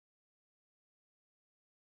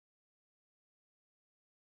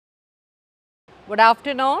Good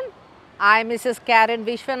afternoon. I am Mrs. Karen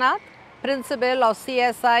Vishwanath, Principal of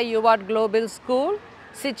CSI Ewart Global School,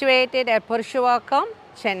 situated at Purushavakkam,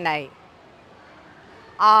 Chennai.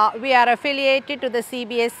 We are affiliated to the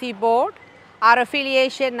CBSE board. Our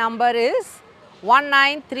affiliation number is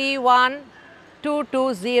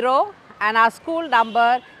 1931220 and our school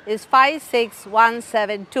number is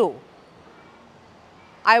 56172.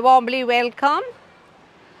 I warmly welcome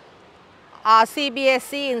our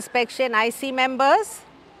CBSE inspection IC members,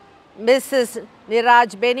 Mrs.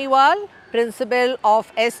 Niraj Beniwal, Principal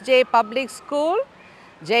of SJ Public School,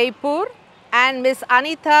 Jaipur, and Ms.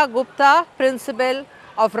 Anita Gupta, Principal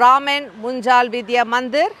of Raman Munjal Vidya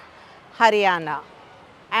Mandir, Haryana,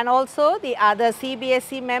 and also the other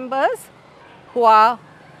CBSE members who are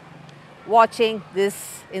watching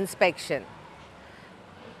this inspection.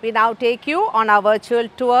 We now take you on our virtual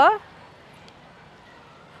tour.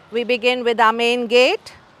 We begin with our main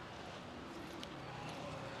gate.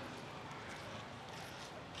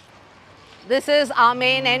 This is our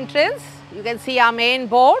main entrance. You can see our main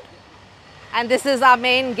board, and this is our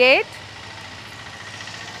main gate.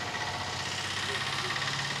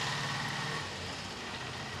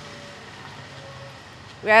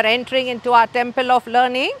 We are entering into our temple of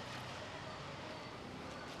learning.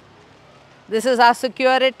 This is our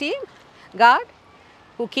security guard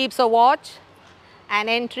who keeps a watch and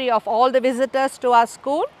entry of all the visitors to our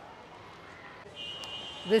school.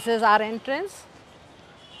 This is our entrance.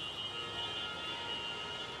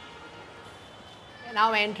 We are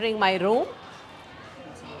now entering my room.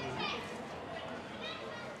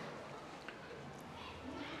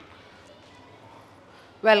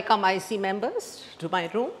 Welcome IC members to my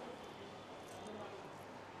room.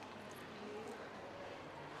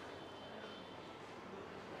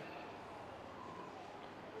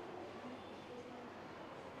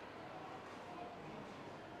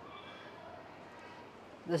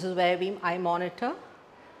 This is where I monitor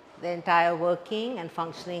the entire working and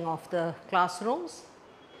functioning of the classrooms.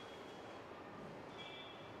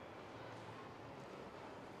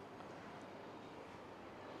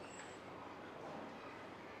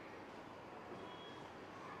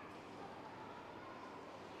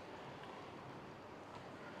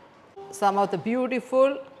 Some of the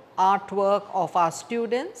beautiful artwork of our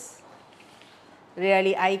students,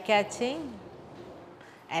 really eye-catching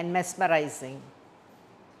and mesmerizing.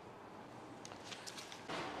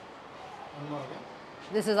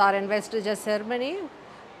 This is our investiture ceremony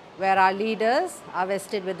where our leaders are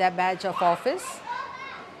vested with their badge of office.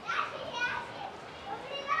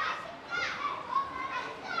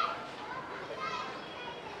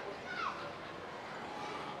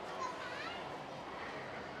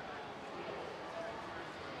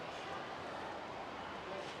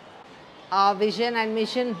 Our vision and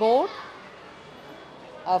mission board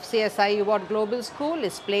of CSI Ewart Global School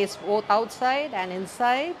is placed both outside and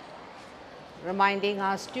inside, reminding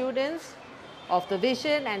our students of the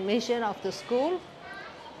vision and mission of the school.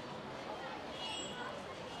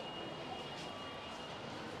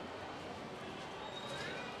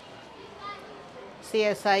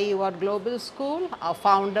 CSI Ewart Global School, our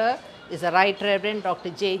founder is the Right Reverend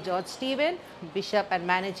Dr. J. George Stephen, Bishop and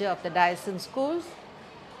Manager of the Diocesan Schools.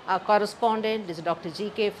 Our correspondent is Dr.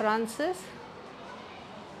 G.K. Francis,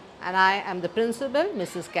 and I am the principal,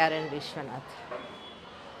 Mrs. Karen Vishwanath.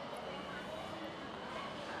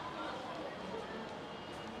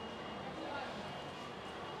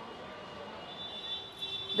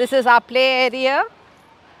 This is our play area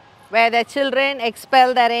where the children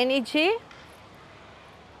expel their energy,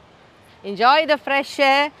 enjoy the fresh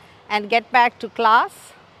air and get back to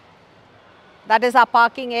class. That is our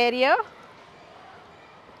parking area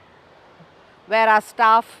where our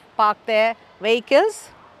staff park their vehicles.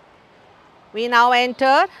 We now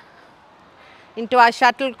enter into our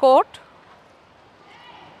shuttle court.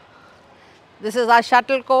 This is our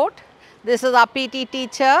shuttle court. This is our PT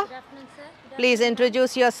teacher. Good afternoon, sir. Please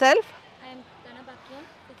introduce yourself. I am Dana Bhakyam,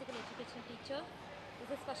 physical education teacher.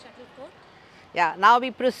 This is for shuttle court. Yeah, now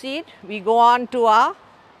we proceed. We go on to our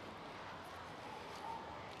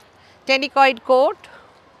tennicoid court.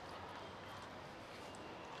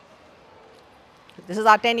 This is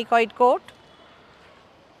our tennicoid court.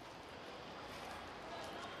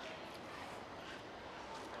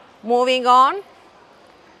 Moving on.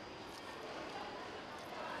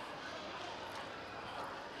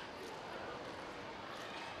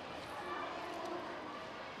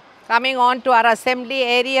 Coming on to our assembly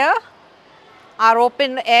area, our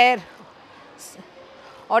open air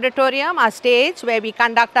auditorium, our stage where we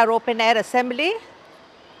conduct our open air assembly.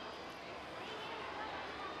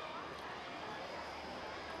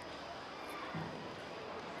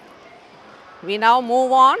 We now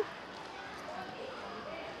move on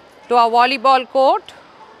to our volleyball court.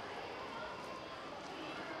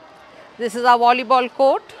 This is our volleyball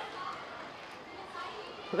court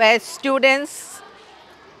where students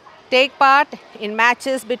take part in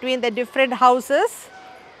matches between the different houses.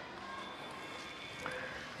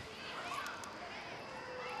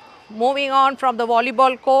 Moving on from the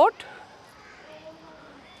volleyball court,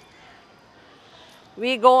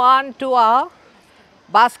 we go on to our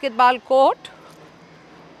basketball court.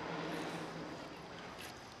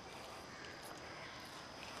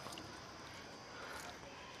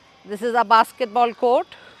 This is a basketball court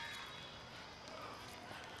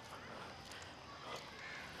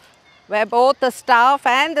where both the staff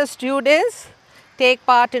and the students take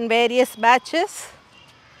part in various matches.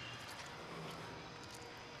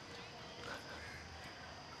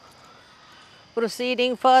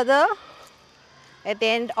 Proceeding further, at the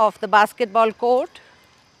end of the basketball court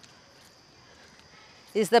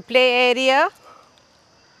is the play area.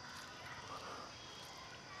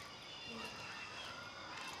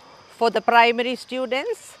 For the primary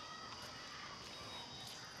students.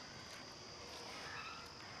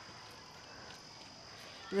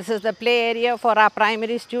 This is the play area for our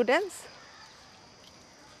primary students.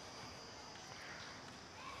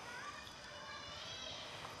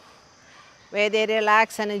 Where they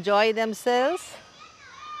relax and enjoy themselves.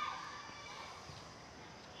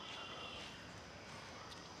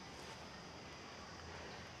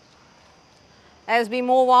 As we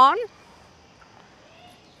move on,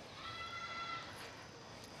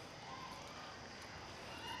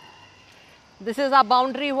 this is our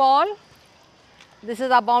boundary wall. This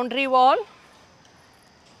is our boundary wall.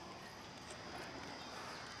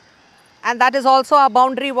 And that is also our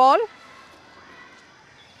boundary wall.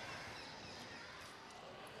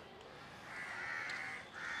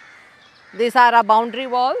 These are our boundary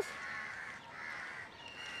walls.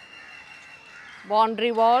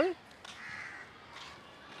 Boundary wall.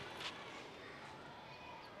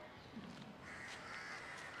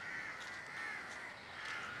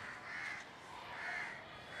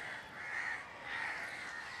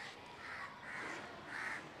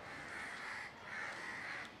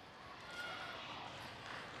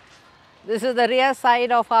 This is the rear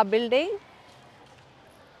side of our building.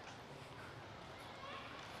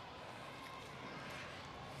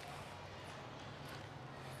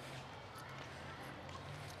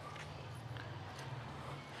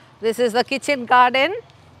 This is the kitchen garden.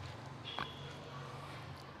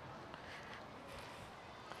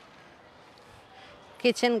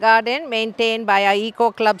 Kitchen garden maintained by our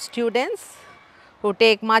Eco Club students who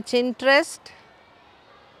take much interest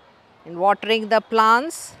in watering the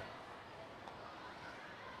plants.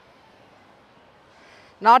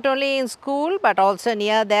 Not only in school but also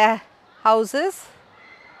near their houses.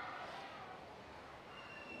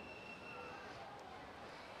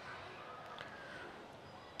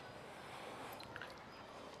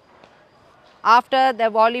 After the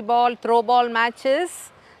volleyball, throw ball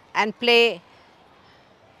matches and play,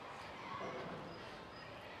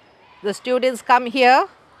 the students come here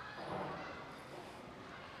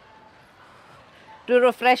to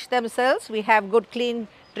refresh themselves. We have good clean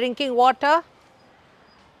drinking water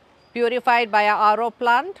purified by our RO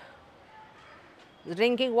plant,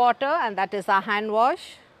 drinking water, and that is our hand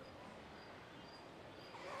wash.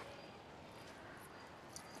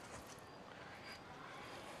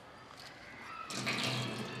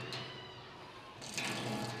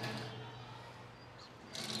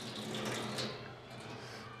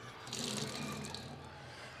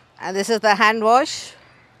 And this is the hand wash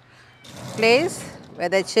place where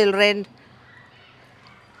the children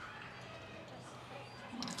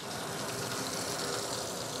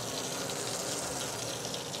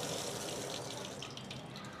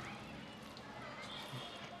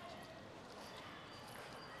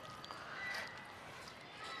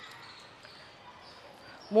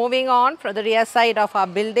moving on from the rear side of our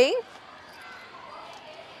building.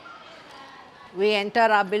 We enter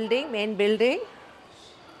our building, main building.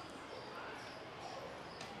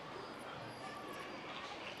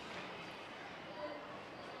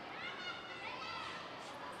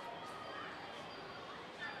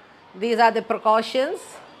 These are the precautions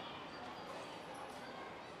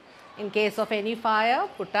in case of any fire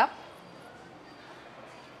put up.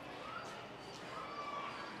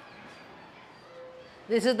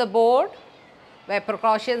 This is the board where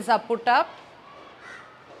precautions are put up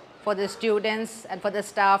for the students and for the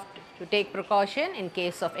staff to take precaution in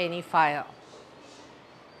case of any fire.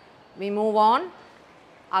 We move on,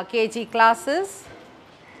 our KG classes.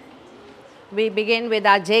 We begin with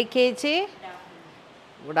our JKG.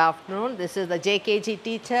 Good afternoon. This is the JKG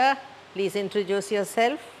teacher, Please introduce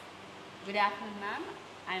yourself. Good afternoon, ma'am.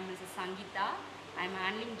 I am Mrs. Sangeeta. I am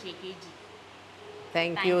handling JKG.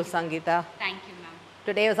 Thank you, Sangeeta. Thank you, ma'am.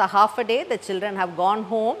 Today was a half a day. The children have gone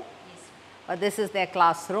home. Yes. But this is their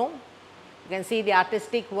classroom. You can see the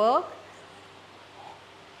artistic work.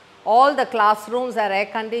 All the classrooms are air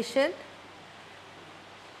conditioned.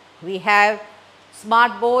 We have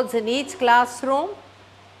smart boards in each classroom.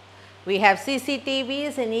 We have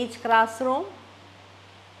CCTVs in each classroom.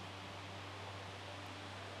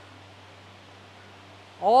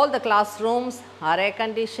 All the classrooms are air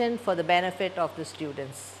conditioned for the benefit of the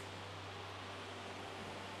students.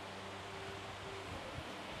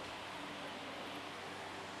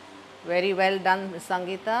 Very well done, Ms.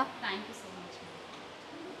 Sangeeta. Thank you so much,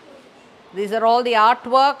 ma'am. These are all the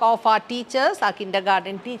artwork of our teachers, our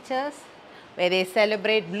kindergarten teachers, where they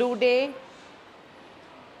celebrate Blue Day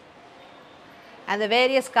and the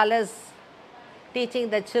various colors,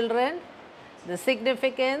 teaching the children the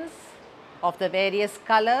significance of the various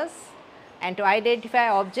colors and to identify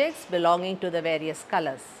objects belonging to the various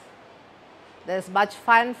colors. There is much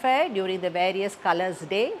fanfare during the various colors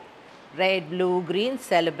day, red, blue, green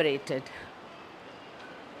celebrated.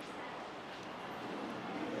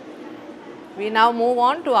 We now move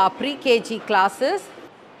on to our pre-KG classes.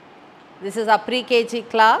 This is our pre-KG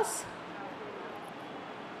class.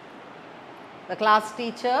 The class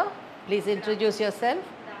teacher, please introduce yourself.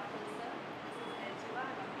 Good afternoon, sir. This is Ewart,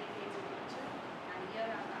 I'm a PKG teacher. And here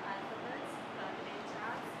are the alphabets, birthday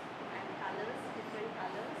charts, and colors, different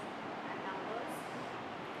colors, and numbers.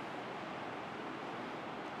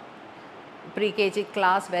 Pre-KG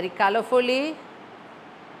class very colorfully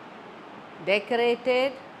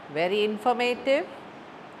decorated, very informative.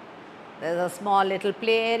 There is a small little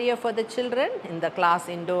play area for the children in the class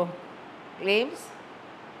indoor games.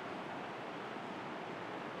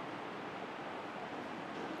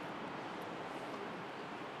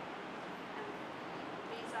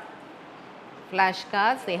 These are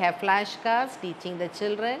Flashcards, they have flashcards teaching the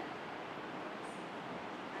children.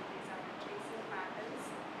 and these are the tracing patterns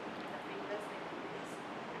with the fingers they do this.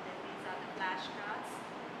 And then these are the flashcards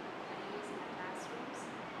that we use in the classrooms.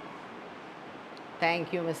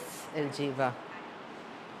 Thank you, Ms. Eljiva.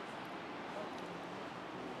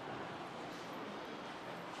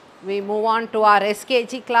 We move on to our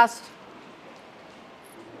SKG class.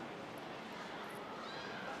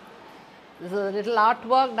 This is a little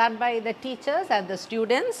artwork done by the teachers and the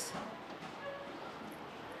students.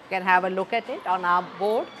 You can have a look at it on our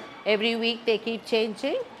board. Every week they keep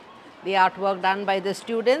changing the artwork done by the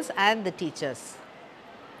students and the teachers.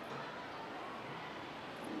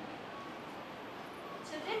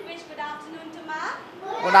 Children, wish good afternoon to ma'am.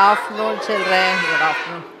 Good afternoon, children. Good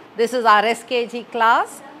afternoon. This is our SKG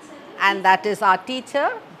class and that is our teacher.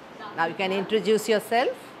 Now you can introduce yourself.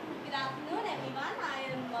 Good afternoon, everyone. I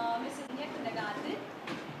am Mrs. India Kindergarten.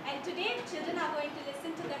 And today, children are going to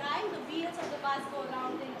listen to the rhyme, The Wheels of the Bus Go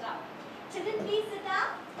Round and Round. Children, please sit down.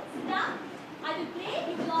 Sit down. I will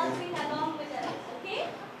play. You will all sing along with us. Okay?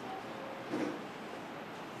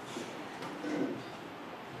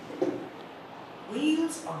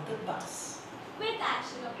 Wheels on the bus. With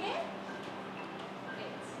action, okay?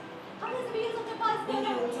 Great. How does the wheels of the bus go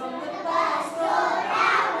round? Wheels on the bus go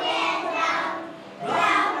round and round,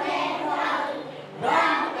 round and round,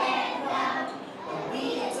 round and round. The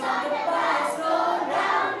wheels on the bus go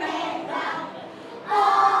round and round,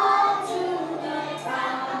 all to the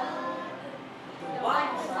town. The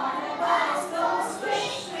wipers on the bus go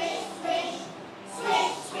swish, swish, swish,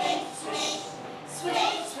 swish, swish, swish,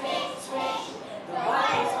 swish, swish, swish. The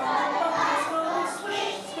wipers on the bus go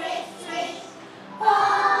swish, swish, swish,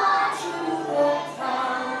 all to the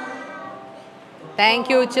town. Thank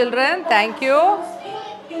you, children. Thank you.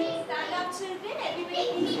 Stand up, children. Everybody,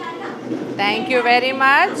 please stand up. Thank you very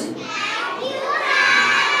much.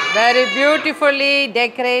 Very beautifully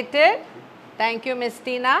decorated. Thank you, Miss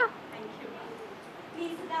Tina.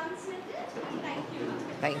 Please sit down, children. Thank you.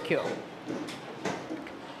 Thank you.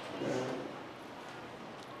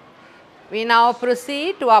 We now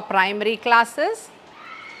proceed to our primary classes.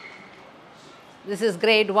 This is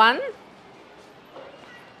grade 1.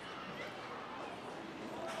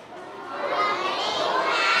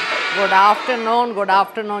 Good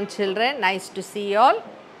afternoon children. Nice to see you all.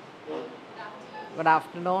 Good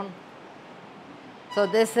afternoon. So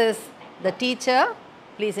this is the teacher.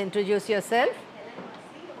 Please introduce yourself.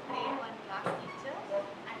 Grade 1 class teacher.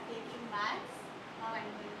 I'm taking maths. Now I'm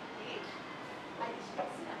going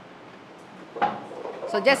to take.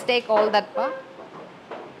 So just take all that part.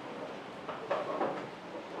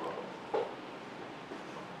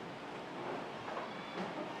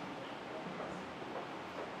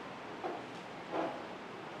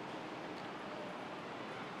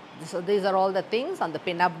 So these are all the things on the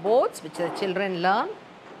pin-up boards which the children learn.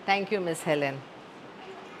 Thank you, Miss Helen.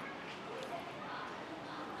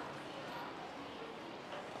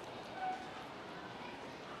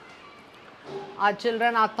 Our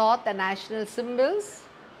children are taught the national symbols.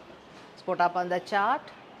 It's put up on the chart.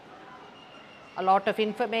 A lot of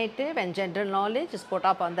informative and general knowledge is put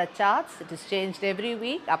up on the charts. It is changed every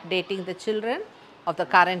week, updating the children of the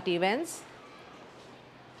current events.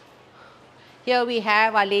 Here we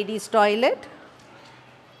have our ladies' toilet.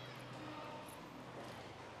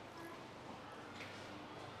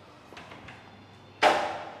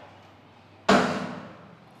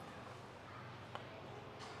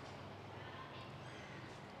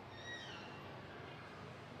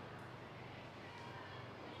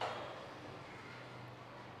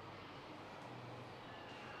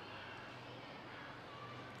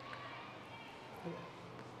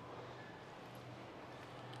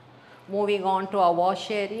 Moving on to our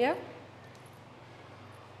wash area.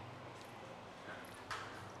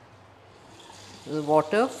 The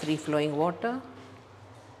water, free flowing water.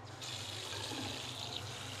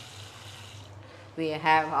 We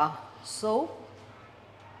have a soap,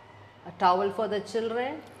 a towel for the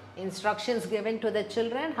children, instructions given to the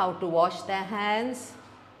children how to wash their hands,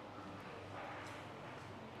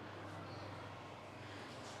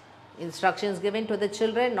 instructions given to the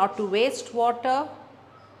children not to waste water,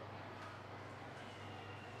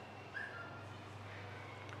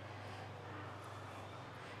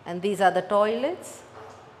 and these are the toilets.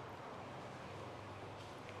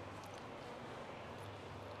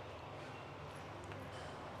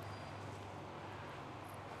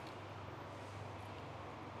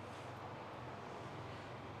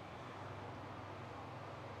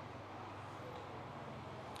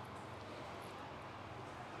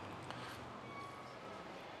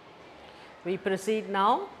 We proceed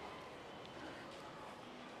now.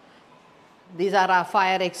 These are our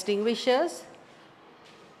fire extinguishers.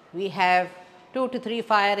 We have 2 to 3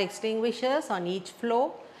 fire extinguishers on each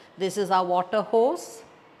floor. This is our water hose.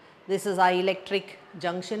 This is our electric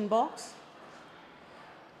junction box.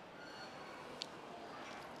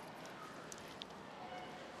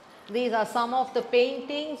 These are some of the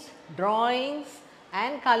paintings, drawings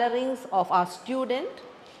and colorings of our student,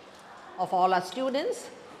 of all our students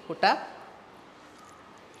put up.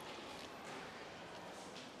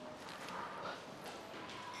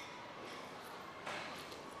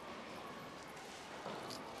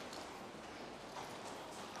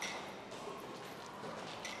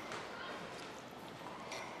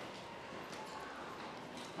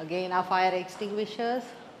 Again our fire extinguishers,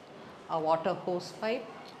 our water hose pipe.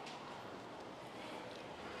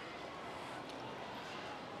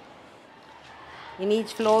 In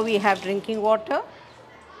each floor we have drinking water.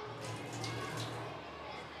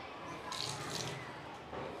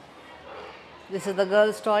 This is the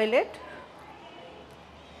girls' toilet.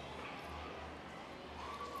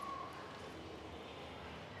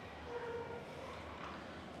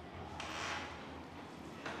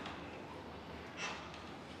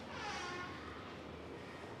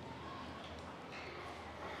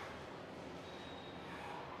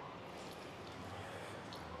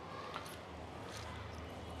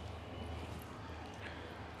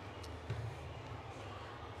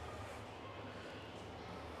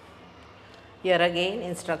 Here again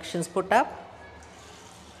instructions put up.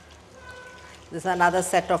 This is another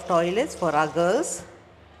set of toilets for our girls.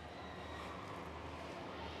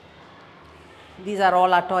 These are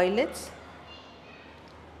all our toilets.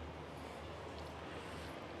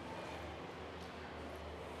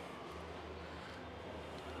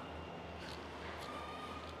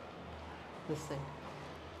 This side.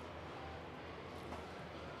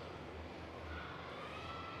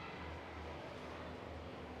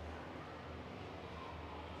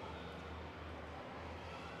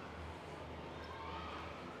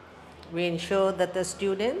 We ensure that the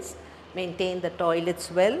students maintain the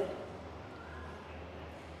toilets well.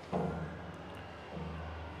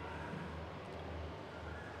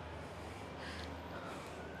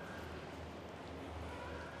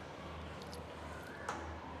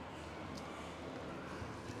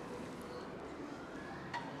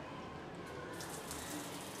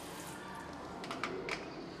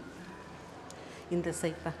 In the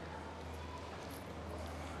side.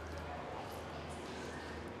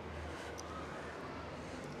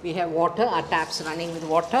 We have water, our taps running with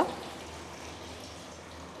water.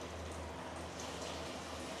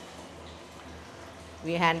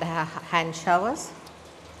 We have hand showers.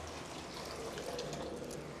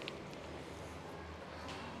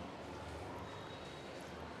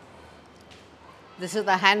 This is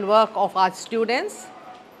the handwork of our students.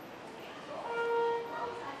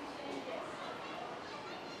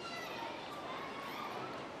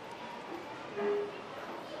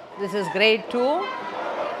 This is grade 2.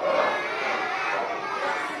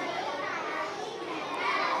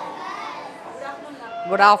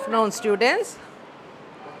 Good afternoon, students. Sit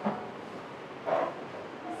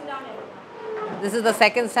down, everyone. This is the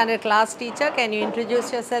second standard class teacher. Can you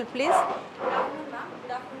introduce yourself, please? Good afternoon, ma'am.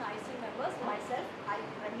 Good afternoon, IC members. Myself, I'm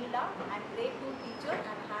Pramila. I'm grade 2 teacher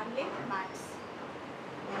and handling maths.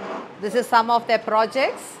 This is some of their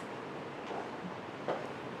projects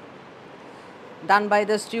done by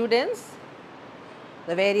the students,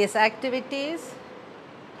 the various activities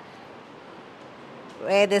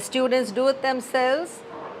where the students do it themselves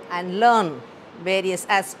and learn various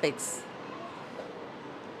aspects.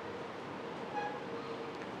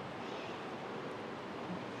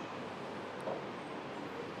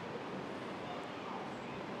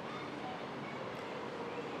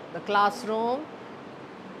 The classroom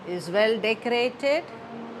is well decorated,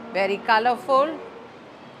 very colorful,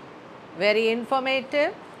 very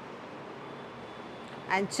informative,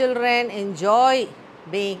 and children enjoy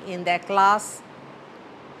being in their class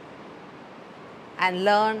and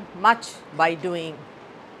learn much by doing.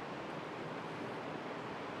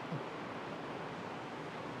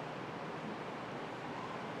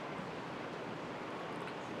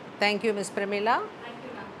 Thank you, Ms. Pramila. Thank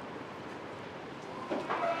you, ma'am.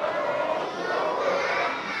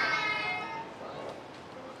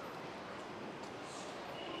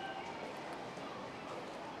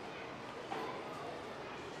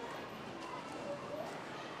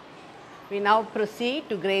 We now proceed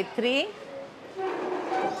to grade 3.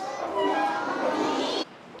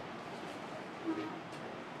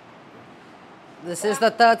 This is the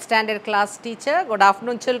third standard class teacher. Good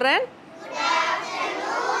afternoon, children. Good afternoon,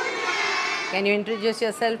 ma'am. Can you introduce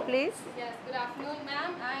yourself, please? Yes, good afternoon,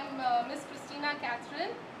 ma'am. I'm Miss Christina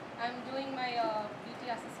Catherine. I'm doing my beauty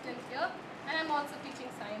assistant here, and I'm also teaching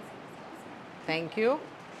science in this class. Thank you.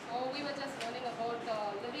 So we were just learning about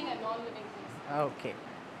living and non-living things. Okay.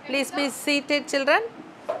 Please be seated, children.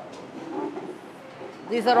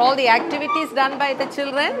 These are all the activities done by the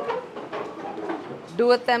children.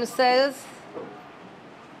 Do it themselves.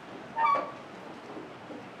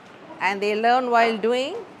 And they learn while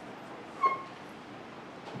doing.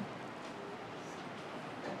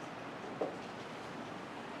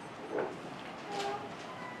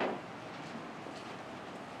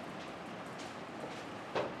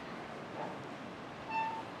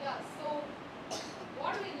 Yeah, so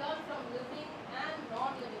what do we learn from living and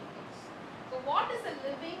non-living things? So what is a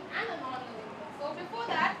living and a non-living thing? So before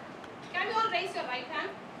that, can you all raise your right hand?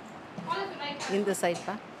 All of your right hand. In the side,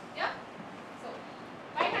 pa. Yeah? So,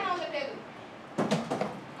 right hand on the table.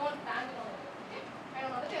 Don't stand it on the table. Okay? Right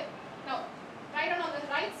hand on the table. Now, right hand on the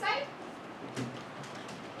right side.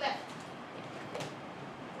 Left.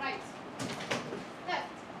 Right.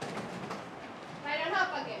 Left. Right hand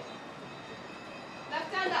up again.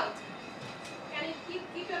 Left hand out. Can you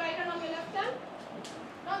keep your right hand on your left hand?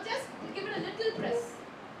 Now just give it a little press.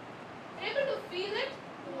 Able to feel it?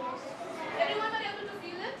 Yes. Everyone are able to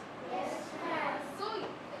feel it? Yes. So in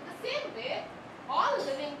the same way, all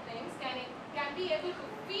living things can be able to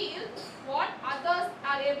feel what others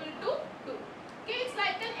are able to do. Okay, it's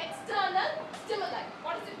like an external stimuli.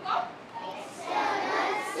 What is it called?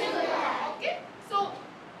 External stimuli. Okay, so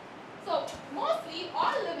mostly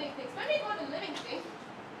all living things. When we go to living things,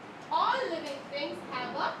 all living things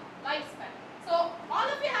have a lifespan. So all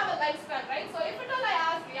of you have a lifespan, right? So if at all I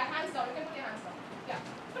ask you, hands down, you can put your hands down. Yeah.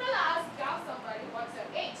 If at all I ask somebody what's your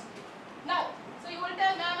age? Now, so you will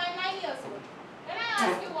tell, ma'am, I'm 9 years old. When I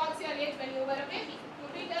ask you what's your age when you were a baby, you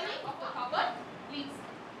will be telling of the covered leaves.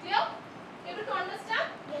 Clear? Able to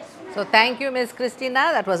understand? Yes, ma'am. So thank you, Ms.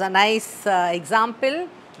 Christina. That was a nice example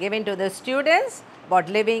given to the students about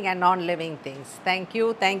living and non-living things. Thank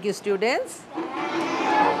you. Thank you, students.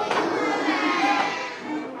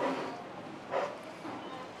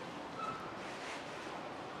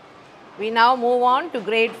 We now move on to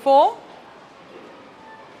grade 4.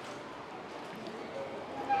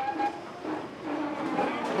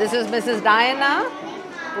 This is Mrs. Diana,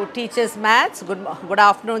 who teaches maths. Good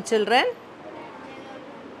afternoon, children.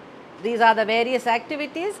 These are the various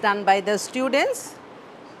activities done by the students.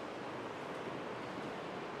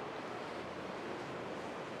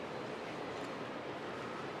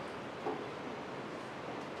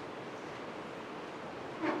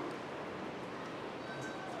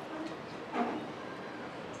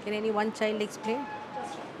 Can any one child explain?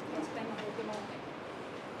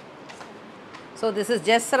 So this is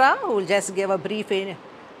Jessra, who will just give a brief Good afternoon,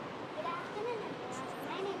 everyone.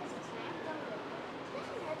 My name is Usman. I'm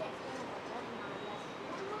here to explain about Marlas.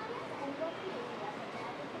 Marlas involve the area of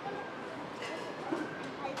geographical and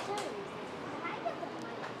cultural reasons. The height of the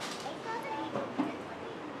Himalayas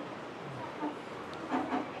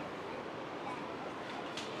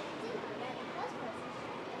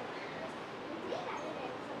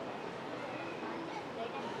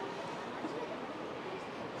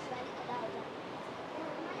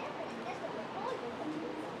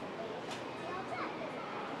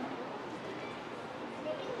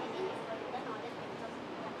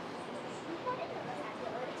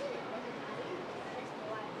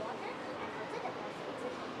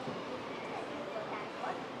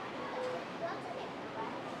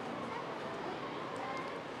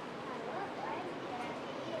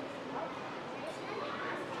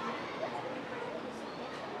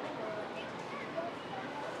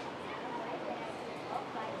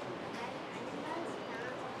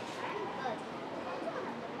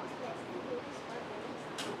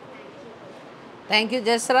Thank you,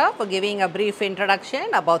 Jasra, for giving a brief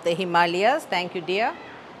introduction about the Himalayas. Thank you, dear.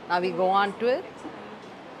 Now we go on to it.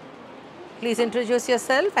 Please introduce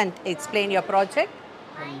yourself and explain your project.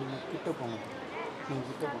 My name is Theodora and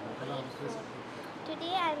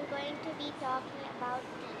today I am going to be talking about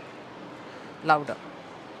teeth. Louder.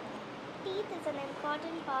 Teeth is an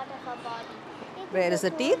important part of our body. It Where is a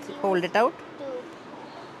the tool teeth? Hold used it out.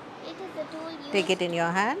 It is a tool used Take it in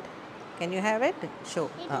your hand. Can you have it? Show.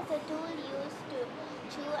 It is a tool used to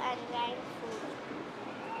chew and grind food.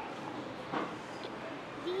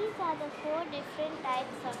 These are the 4 different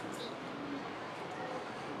types of teeth.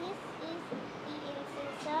 This is the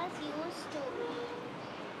incisors used to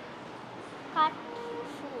cut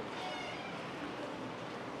food.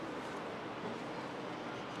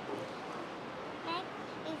 Next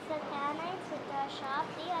is the canines with a sharp.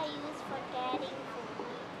 They are used for tearing food.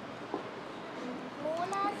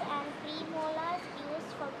 Molars and premolars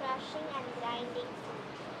used for crushing and grinding food.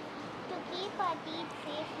 To keep our teeth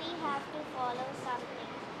safe, we have to follow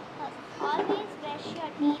something. Always brush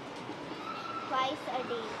your teeth twice a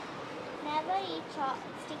day. Never eat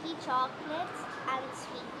sticky chocolates and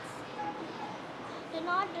sweets. Do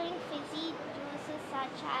not drink fizzy juices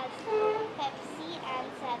such as Pepsi and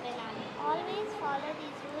 7-Up. Always follow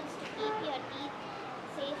these rules to keep your teeth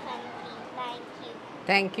safe and clean. Thank you.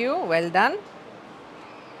 Thank you. Well done.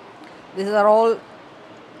 These are all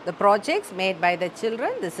the projects made by the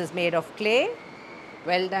children. This is made of clay.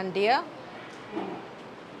 Well done, dear.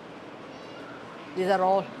 These are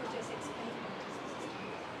all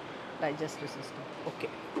digestive system. Okay.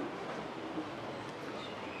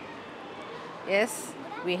 Yes,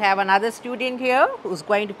 we have another student here who's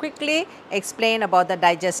going to quickly explain about the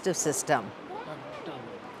digestive system.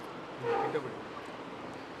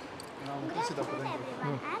 Good afternoon,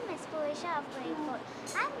 everyone. I'm Miss Poisha of grade 4.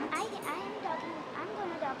 I'm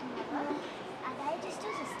going to talk about a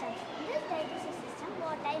digestive system. This digestive system,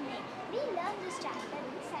 what I made. We learned this chapter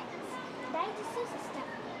in science. Digestive system.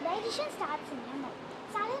 Digestion starts in your mouth.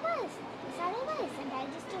 Saliva is a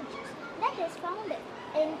digestive juice that is found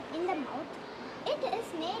in the mouth. It is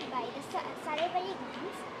made by the salivary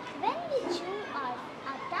glands. When we chew, our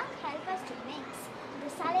tongue helps us to mix the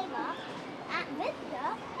saliva with the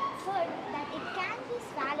food that it can be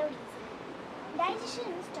swallowed easily. Digestion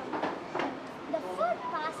in stomach. The food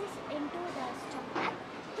passes into the stomach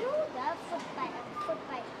through the food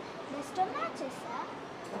pipe. The stomach is a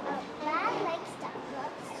bag-like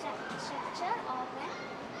structure organ.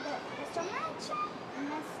 The stomach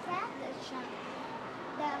must have the trunk.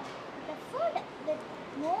 The food with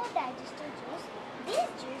more digestive juice.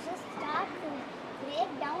 These juices start to break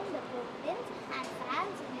down the proteins and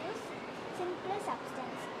fats into simpler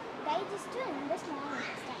substance. Digested in the small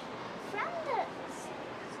intestine. From the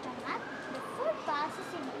stomach, the food passes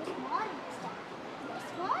into small intestine. The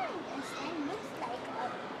small intestine looks like a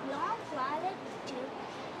long toilet tube.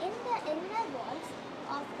 In the inner walls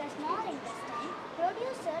of the small intestine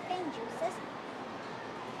produce certain juices.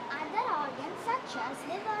 Other organs such as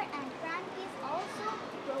liver and pancreas also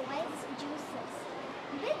provides juices,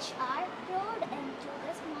 which are poured into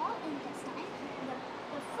the small intestine.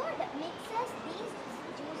 The food mixes these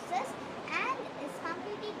juices and is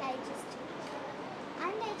completely digested.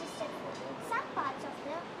 Undigested food. Some parts of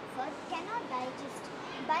the food cannot digest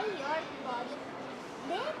by your body.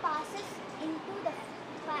 They passes into the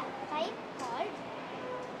pipe called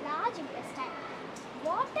large intestine.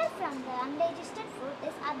 Water from the undigested food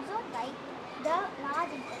is absorbed by the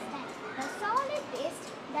large intestine. The solid waste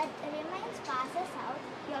that remains passes out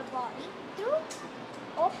your body through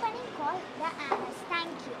opening called the anus.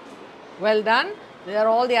 Thank you. Well done. These are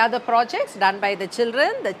all the other projects done by the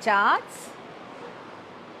children, the charts.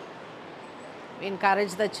 We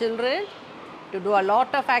encourage the children to do a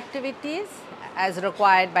lot of activities as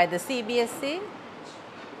required by the CBSE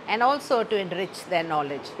and also to enrich their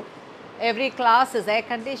knowledge. Every class is air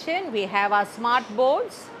conditioned. We have our smart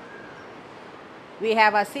boards. We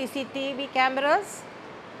have our CCTV cameras.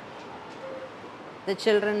 The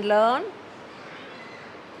children learn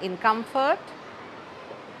in comfort.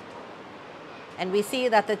 And we see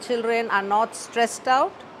that the children are not stressed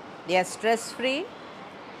out. They are stress free.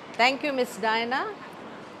 Thank you, Miss Diana.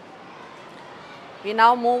 We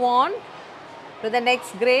now move on to the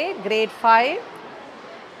next grade, grade 5.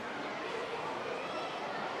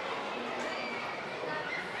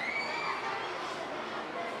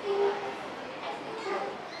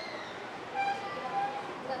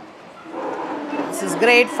 This is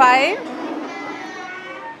grade 5.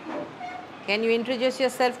 Can you introduce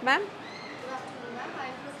yourself, ma'am? Good afternoon, ma'am. I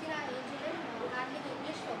am Christina Angel, handling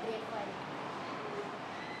English for grade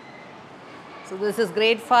 5. So, this is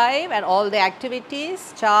grade 5 and all the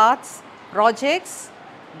activities, charts, projects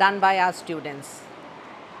done by our students.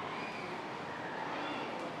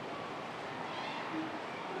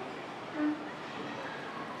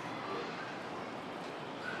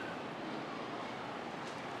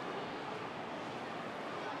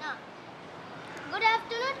 Good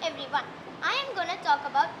afternoon, everyone. I am going to talk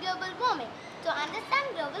about global warming. To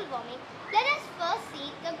understand global warming, let us first see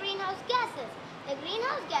the greenhouse gases. The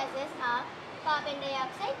greenhouse gases are carbon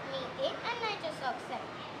dioxide, methane and nitrous oxide.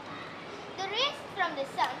 The rays from the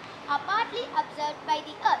sun are partly absorbed by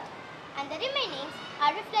the earth and the remainings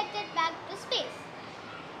are reflected back to space.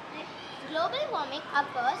 Global warming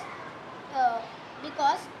occurs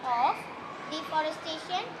because of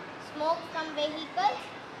deforestation, smoke from vehicles,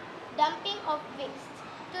 dumping of waste.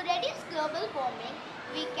 To reduce global warming,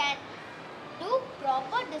 we can do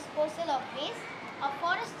proper disposal of waste,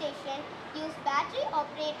 afforestation, use battery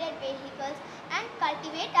operated vehicles and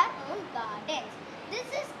cultivate our own gardens. This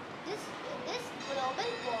is global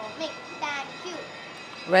warming. Thank you.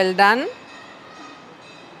 Well done.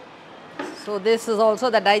 So, this is also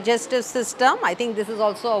the digestive system. I think this is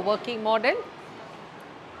also a working model.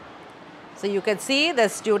 So, you can see the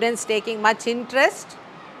students taking much interest.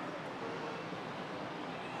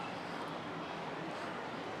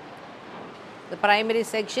 The primary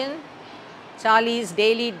section, Charlie's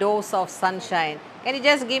daily dose of sunshine. Can you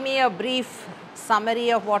just give me a brief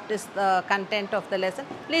summary of what is the content of the lesson?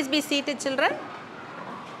 Please be seated, children. Okay,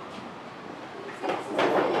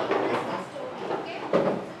 so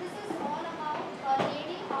this is all about a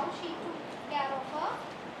lady, how she took care of her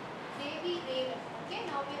baby raven. Okay,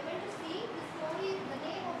 now we are going to see the story. The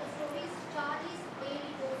name of the story is Charlie's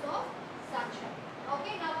Daily Dose of Sunshine.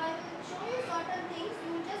 Okay, now I will show you certain things.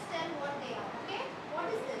 You just tell what they are. Okay, what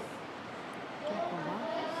is this?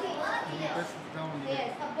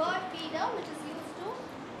 Yes, a bird feeder which is used to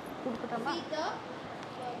feed the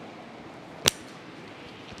bird.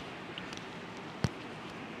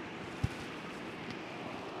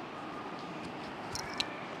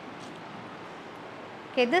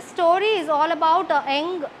 Okay, this story is all about a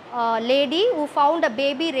young lady who found a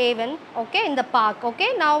baby raven, okay, in the park.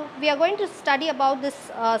 Okay, now we are going to study about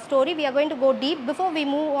this story. We are going to go deep. Before we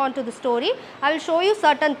move on to the story, I will show you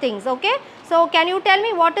certain things. Okay, so can you tell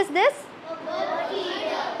me what is this? A bird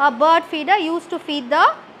feeder. A bird feeder used to feed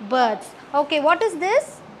the birds. Okay, what is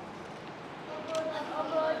this?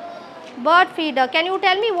 Bird feeder. Can you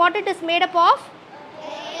tell me what it is made up of?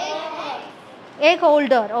 Egg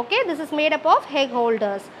holder. Okay, this is made up of egg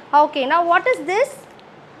holders. Okay, now what is this?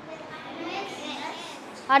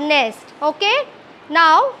 A nest. Okay,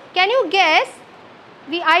 now can you guess?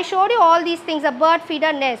 I showed you all these things, a bird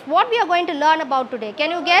feeder, nest. What we are going to learn about today? Can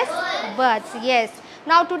you guess? Birds. Yes.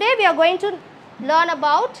 Now today we are going to learn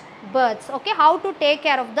about birds. Okay, how to take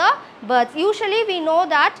care of the birds. Usually we know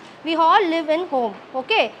that we all live in home.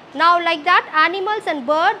 Okay, now like that animals and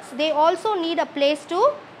birds, they also need a place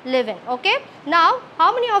to live in. Okay, now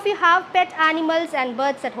how many of you have pet animals and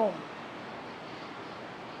birds at home?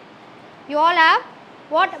 You all have?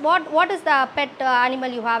 What is the pet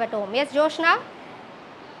animal you have at home? Yes, Joshna?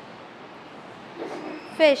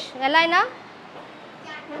 Fish. Elena?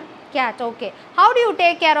 Cat. Okay. How do you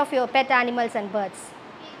take care of your pet animals and birds?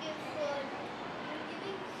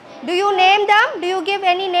 Do you name them? Do you give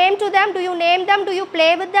any name to them? Do you name them? Do you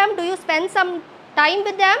play with them? Do you spend some time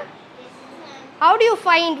with them? How do you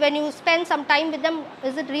find when you spend some time with them?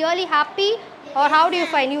 Is it really happy? Or how do you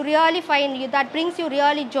find? You really find that brings you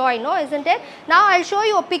really joy, no, isn't it? Now I'll show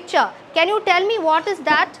you a picture. Can you tell me what is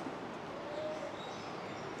that?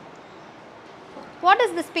 What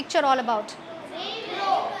is this picture all about?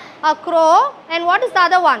 A crow. And what is the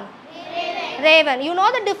other one? Raven. You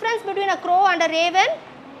know the difference between a crow and a raven?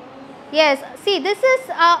 Yes, see this is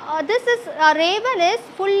a raven is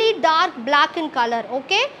fully dark black in color,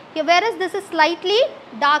 okay, whereas this is slightly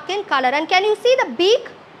dark in color. And can you see the beak?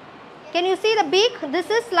 Can you see the beak? This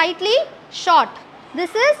is slightly short,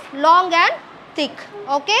 this is long and thick,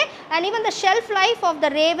 okay, and even the shelf life of the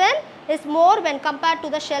raven is more when compared to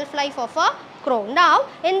the shelf life of a crow. Now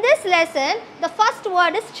in this lesson the first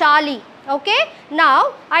word is Charlie, okay.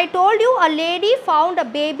 Now I told you a lady found a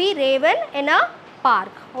baby raven in a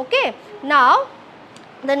park, okay. Now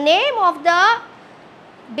the name of the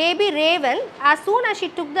baby raven, as soon as she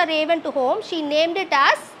took the raven to home, she named it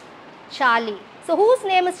as Charlie. So whose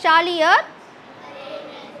name is Charlie here?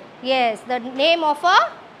 Yes, the name of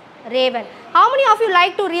a raven. How many of you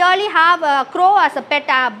like to really have a crow as a pet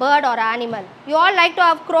bird or animal? You all like to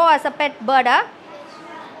have crow as a pet bird, huh?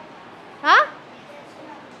 Huh?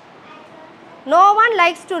 No one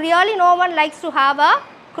likes to have a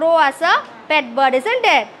crow as a pet bird, isn't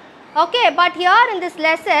it? Okay, but here in this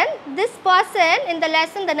lesson, this person in the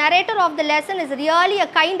lesson, the narrator of the lesson is really a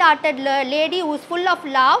kind-hearted lady who is full of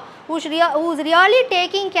love, who is really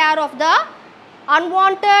taking care of the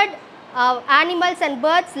unwanted animals and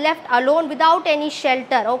birds left alone without any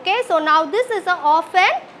shelter. Okay, so now this is an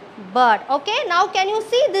orphan bird. Okay, now can you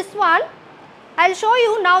see this one? I will show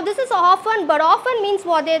you. Now this is an orphan bird. Orphan means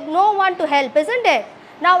what? There is no one to help, isn't it?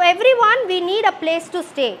 Now everyone, we need a place to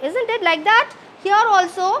stay, isn't it like that? Here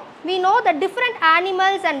also we know that different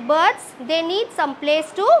animals and birds, they need some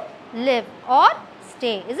place to live or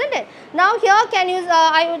stay, isn't it? Now here can you,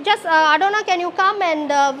 Adona, can you come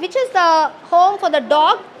and which is the home for the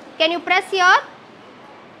dog? Can you press here?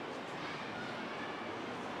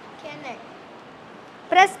 Kennel.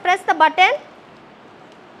 Press the button.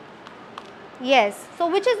 Yes.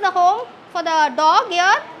 So which is the home for the dog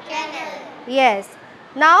here? Kennel. Yes.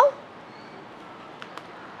 Now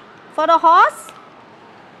for a horse?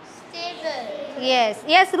 Stable. Yes.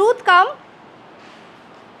 Yes, Ruth, come.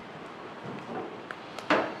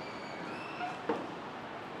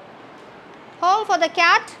 Home for the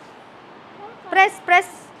cat? Press.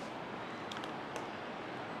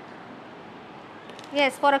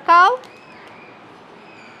 Yes, for a cow?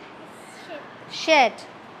 Shed.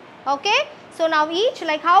 Okay. So now each,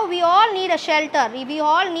 like how we all need a shelter, we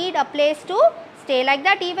all need a place to stay. Like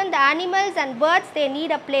that even the animals and birds, they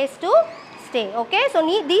need a place to stay. Okay. So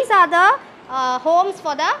these are the homes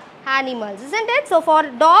for the animals, isn't it? So for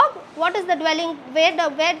dog, what is the dwelling, where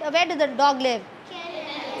does the dog live?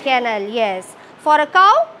 Kennel. Kennel, yes. For a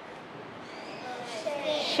cow?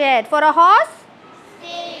 Shed. For a horse?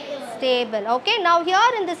 Stable. Okay. Now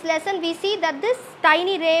here in this lesson we see that this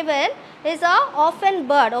tiny raven is a orphan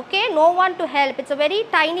bird. Okay. No one to help. It's a very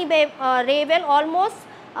tiny raven, almost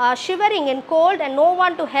shivering in cold and no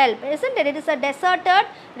one to help, isn't it? It is a deserted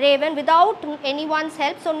raven without anyone's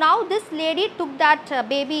help. So now this lady took that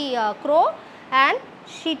baby crow and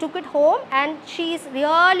she took it home and she is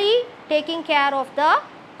really taking care of the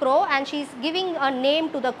crow and she is giving a name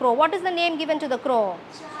to the crow. What is the name given to the crow?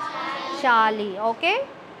 Charlie. Okay.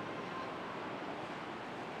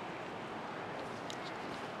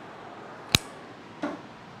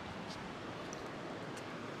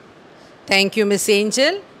 Thank you, Miss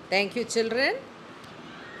Angel. Thank you, children.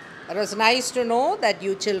 It was nice to know that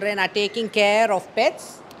you children are taking care of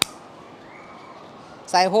pets.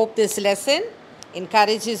 So I hope this lesson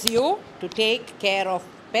encourages you to take care of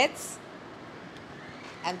pets.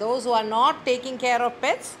 And those who are not taking care of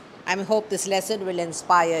pets, I hope this lesson will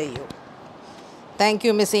inspire you. Thank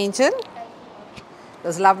you, Miss Angel. It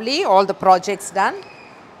was lovely, all the projects done.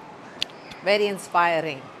 Very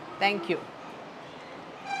inspiring. Thank you.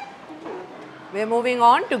 We are moving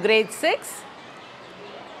on to grade 6.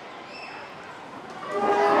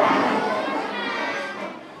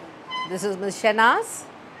 This is Ms. Shanaz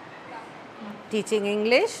teaching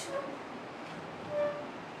English.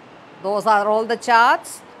 Those are all the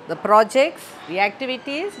charts, the projects, the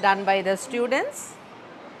activities done by the students.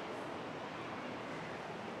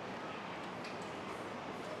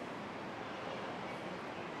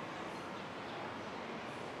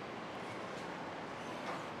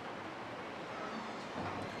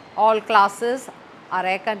 All classes are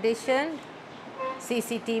air conditioned,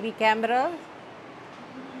 CCTV camera,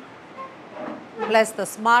 plus the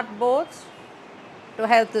smart boards to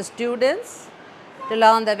help the students to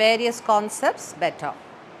learn the various concepts better.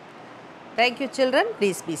 Thank you, children.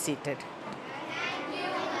 Please be seated.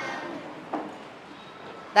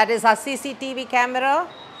 That is our CCTV camera,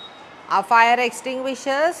 our fire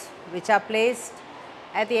extinguishers which are placed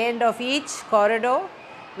at the end of each corridor.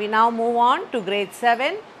 We now move on to grade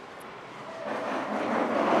 7.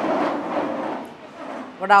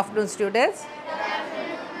 Good afternoon, students.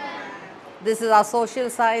 This is our social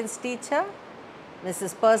science teacher,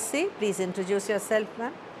 Mrs. Percy. Please introduce yourself,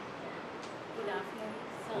 ma'am. Good afternoon,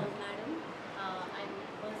 sir, madam. I'm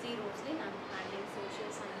Percy Roslyn. I'm handling social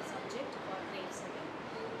science subject for grade 7.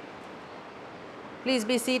 Please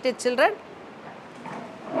be seated, children.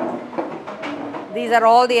 These are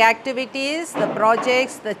all the activities, the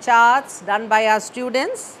projects, the charts done by our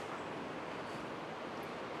students.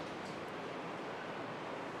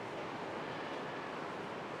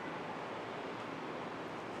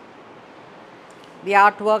 The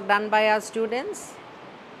artwork done by our students.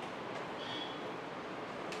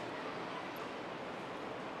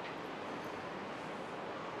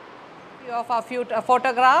 Few of our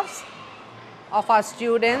photographs of our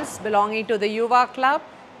students belonging to the Yuva Club.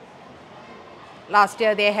 Last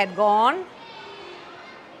year they had gone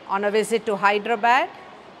on a visit to Hyderabad.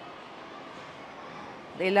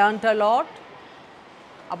 They learnt a lot.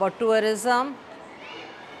 about tourism,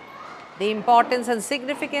 the importance and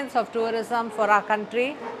significance of tourism for our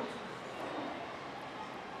country.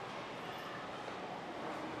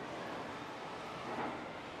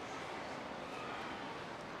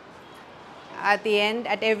 At the end,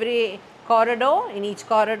 at every corridor, in each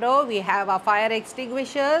corridor, we have our fire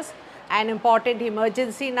extinguishers and important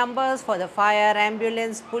emergency numbers for the fire,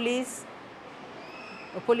 ambulance, police,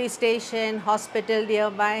 the police station, hospital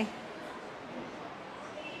nearby.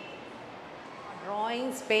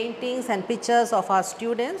 Drawings, paintings and pictures of our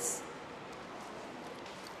students.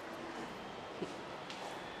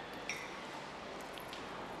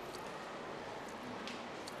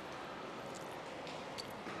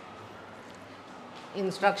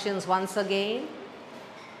 Instructions once again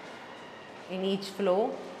in each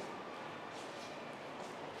floor.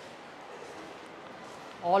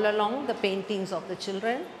 All along, the paintings of the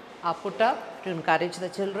children are put up to encourage the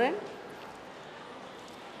children.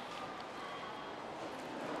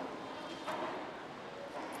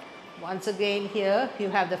 Once again, here you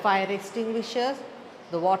have the fire extinguishers,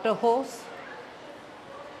 the water hose.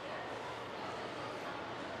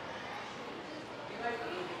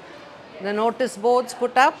 The notice boards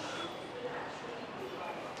put up.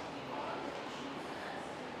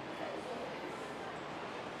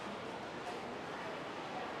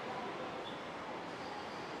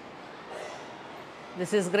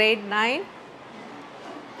 This is grade 9.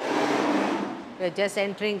 We are just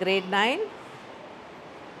entering grade 9.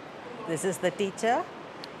 This is the teacher.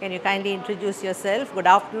 Can you kindly introduce yourself? Good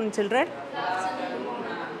afternoon, children. Good afternoon,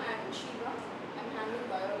 ma'am. I'm Shiva. I'm handling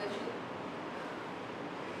biology.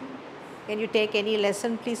 Can you take any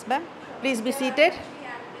lesson, please, ma'am? Please be seated. We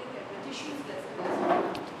are doing a tissues lesson.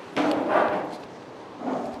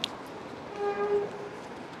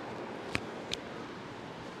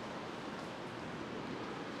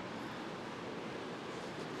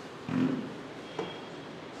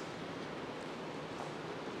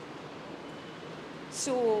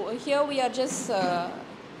 So here we are just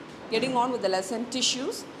getting on with the lesson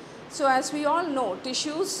tissues. So as we all know,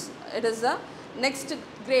 tissues, it is the next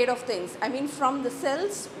grade of things. I mean, from the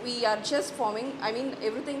cells we are just forming, I mean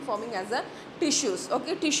everything forming as a tissues.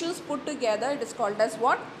 Okay, tissues put together, it is called as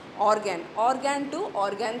what? Organ. Organ to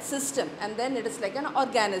organ system, and then it is like an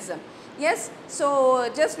organism. Yes,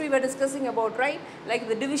 so just we were discussing about, right, like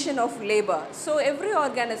the division of labor. So every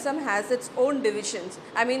organism has its own divisions,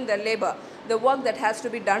 I mean the labor, the work that has to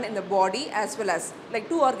be done in the body, as well as like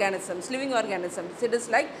two organisms, living organisms. It is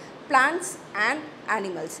like plants and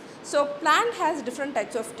animals. So plant has different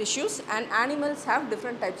types of tissues and animals have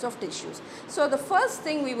different types of tissues. So the first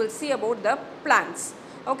thing we will see about the plants.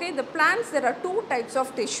 Okay, the plants, there are two types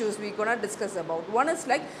of tissues we are going to discuss about. One is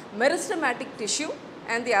like meristematic tissue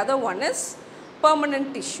and the other one is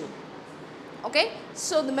permanent tissue. Okay,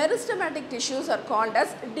 so the meristematic tissues are called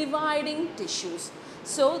as dividing tissues.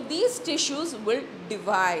 So these tissues will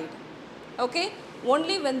divide. Okay,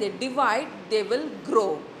 only when they divide they will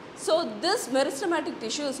grow. So this meristematic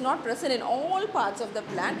tissue is not present in all parts of the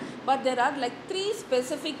plant, but there are like three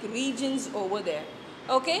specific regions over there.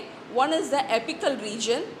 Okay, one is the apical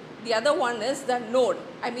region, the other one is the node.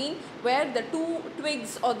 I mean where the two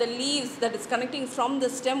twigs or the leaves that is connecting from the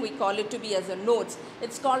stem, we call it to be as a nodes.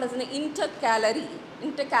 It's called as an intercalary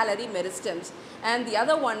meristems. And the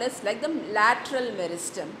other one is like the lateral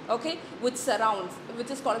meristem, okay, which surrounds,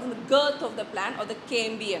 which is called as the girth of the plant or the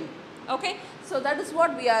cambium. Okay, so that is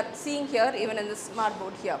what we are seeing here even in the smart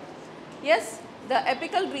board here. Yes, the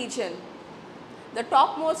apical region, the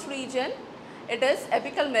topmost region, it is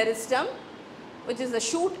apical meristem, which is the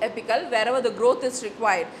shoot apical, wherever the growth is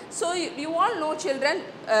required. So you all know, children,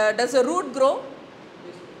 does a root grow?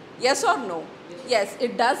 Yes or no? Yes,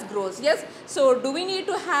 it does grows. Yes. So do we need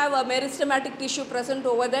to have a meristematic tissue present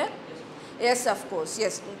over there? Yes, of course.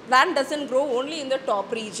 Yes. Plant doesn't grow only in the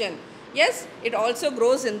top region. Yes, it also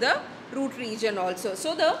grows in the root region also.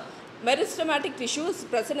 So the meristematic tissue is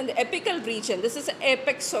present in the apical region. This is the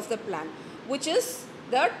apex of the plant, which is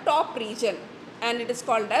the top region, and it is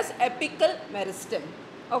called as apical meristem.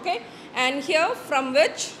 Okay, and here from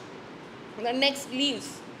which the next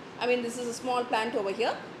leaves, I mean this is a small plant over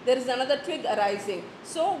here, there is another twig arising.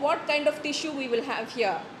 So what kind of tissue we will have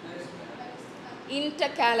here?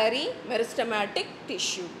 Intercalary meristematic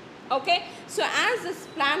tissue. Okay, so as this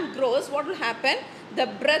plant grows, what will happen? The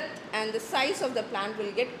breadth and the size of the plant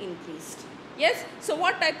will get increased. Yes, so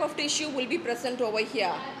what type of tissue will be present over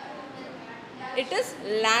here? It is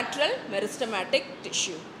lateral meristematic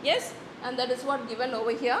tissue. Yes, and that is what given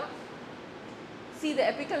over here. See the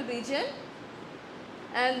apical region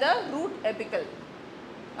and the root apical.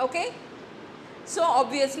 Okay, So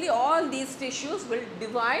obviously all these tissues will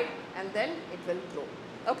divide and then it will grow.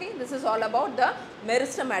 Okay, this is all about the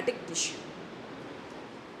meristematic tissue.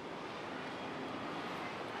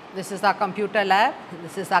 This is our computer lab.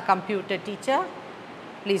 This is our computer teacher.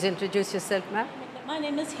 Please introduce yourself, ma'am. My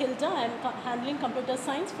name is Hilda. I am handling computer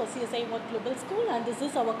science for CSI Ewart Global School, and this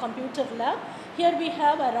is our computer lab. Here we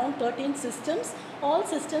have around 13 systems. All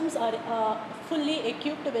systems are fully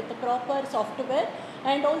equipped with the proper software,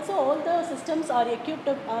 and also all the systems are equipped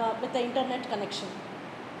with the internet connection.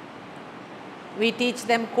 We teach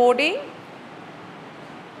them coding.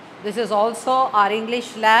 This is also our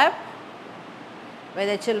English lab, where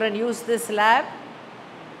the children use this lab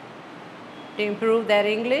to improve their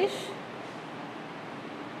English.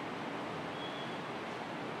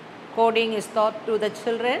 Coding is taught to the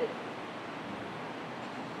children.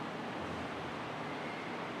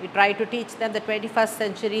 We try to teach them the 21st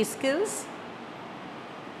century skills.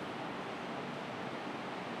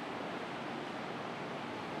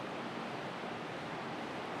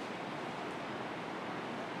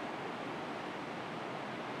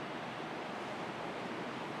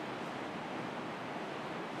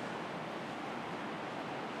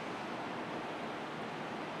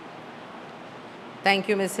 Thank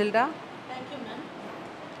you, Ms. Hilda. Thank you, ma'am.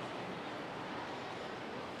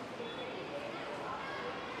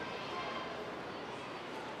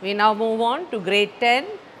 We now move on to grade 10.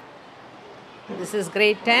 This is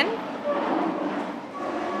grade 10.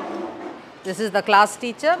 This is the class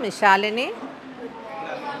teacher, Ms. Shalini.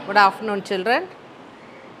 Good afternoon, children.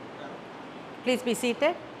 Please be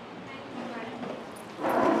seated.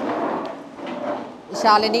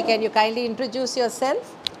 Shalini, can you kindly introduce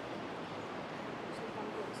yourself?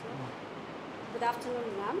 Good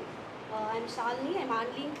afternoon, ma'am. I'm Shalini. I'm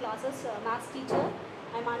handling classes, maths teacher.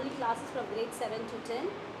 I'm handling classes from grade 7 to 10.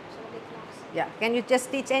 Shall I take class? Yeah. Can you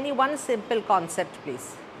just teach any one simple concept,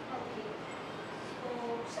 please? Okay.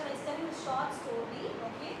 So, I was telling a short story.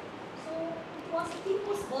 Okay. So, it was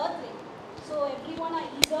Tinku's birthday. So, everyone are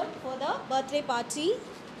eager for the birthday party.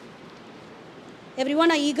 Everyone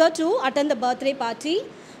are eager to attend the birthday party.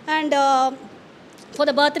 And for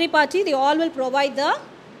the birthday party, they all will provide the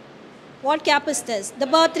what cap is this? The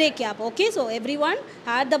birthday cap. Okay, so everyone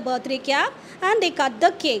had the birthday cap and they cut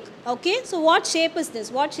the cake. Okay, so what shape is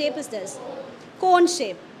this? What shape is this? Cone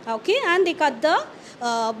shape. Okay, and they cut the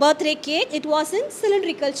birthday cake. It was in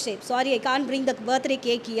cylindrical shape. Sorry, I can't bring the birthday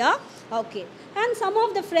cake here. Okay, and some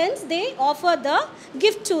of the friends, they offer the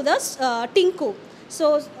gift to the Tinku.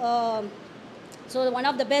 So, so one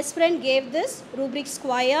of the best friend gave this rubric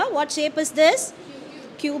square. What shape is this?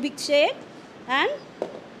 Cubic shape. And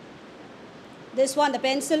this one, the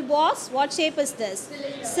pencil box, what shape is this?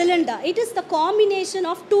 Cylinder. It is the combination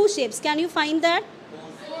of two shapes. Can you find that?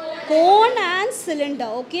 Cone and cylinder.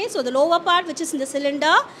 Okay, so the lower part which is in the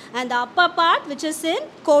cylinder and the upper part which is in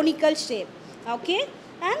conical shape. Okay,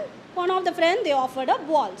 and one of the friends, they offered a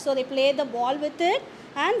ball. So they play the ball with it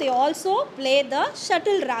and they also play the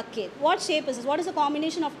shuttle racket. What shape is this? What is the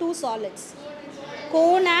combination of two solids?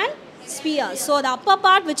 Cone and sphere. So the upper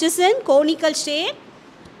part which is in conical shape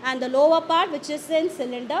and the lower part which is in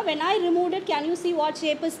cylinder. When I removed it, can you see what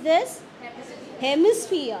shape is this?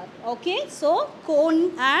 Hemisphere. Okay, so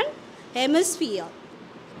cone and hemisphere.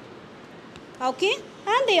 Okay,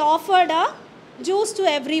 and they offered a juice to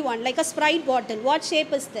everyone like a Sprite bottle. What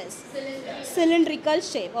shape is this? Cylindrical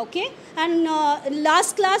shape. Okay, and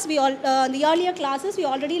last class we all the earlier classes we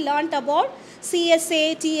already learnt about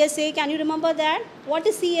CSA, TSA. Can you remember that? What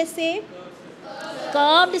is CSA?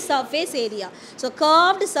 Curved surface area. So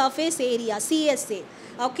curved surface area, CSA.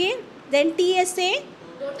 Okay, then TSA,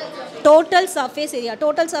 total surface area.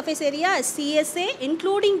 Total surface area is CSA,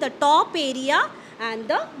 including the top area and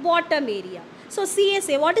the bottom area. So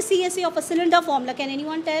CSA, what is CSA of a cylinder formula? Can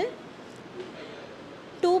anyone tell?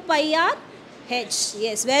 2 pi r h.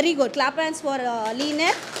 Yes, very good. Clap hands for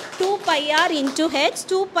Lynette. 2 pi r into h.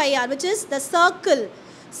 2 pi r, which is the circle.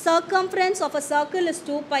 Circumference of a circle is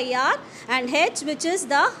 2 pi r and h, which is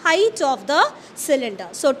the height of the cylinder.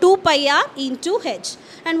 So 2 pi r into h.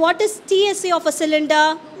 And what is TSA of a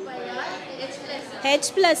cylinder? 2 pi r h plus r.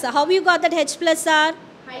 H plus r. How you got that h plus r?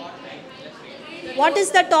 What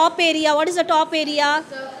is the top area? What is the top area?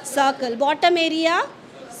 Circle. Bottom area?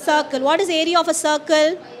 Circle. What is area of a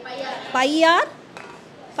circle? Pi r.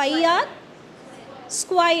 Pi r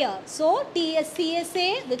square. So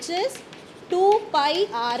CSA, which is 2 pi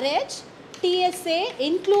RH, TSA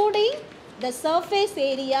including the surface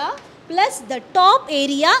area plus the top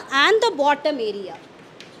area and the bottom area.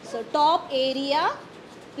 So top area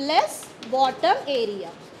plus bottom area.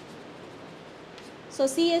 So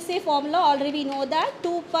CSA formula already we know that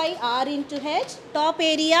 2 pi r into h. Top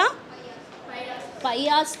area pi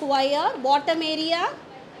r square. Bottom area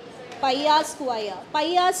pi r square.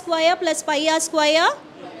 Pi r square plus pi r square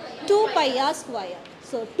 2 pi r square.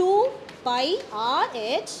 So 2 pi r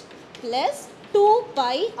h plus 2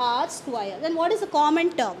 pi r square. Then what is the common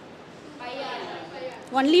term?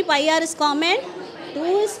 Only pi r is common. 2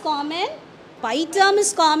 is common. Pi term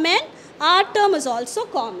is common. R term is also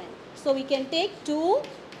common. So we can take 2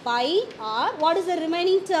 pi r. What is the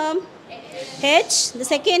remaining term? H. The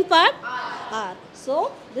second part? R.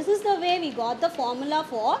 So this is the way we got the formula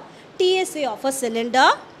for TSA of a cylinder.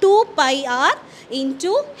 2 pi r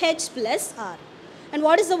into h plus r. And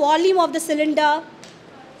what is the volume of the cylinder?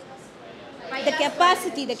 The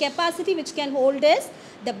capacity which can hold is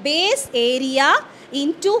the base area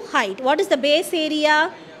into height. What is the base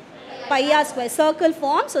area? Pi r square. Circle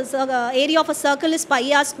form. So area of a circle is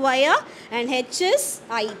pi r square and h is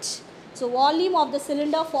height. So volume of the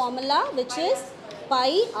cylinder formula which is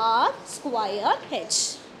pi r square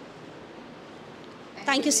h.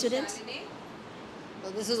 Thank you, students.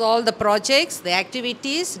 So this is all the projects, the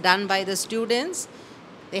activities done by the students.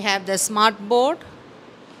 They have the smart board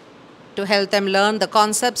to help them learn the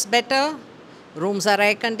concepts better. Rooms are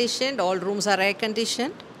air conditioned, all rooms are air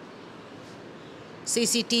conditioned.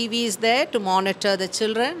 CCTV is there to monitor the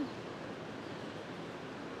children.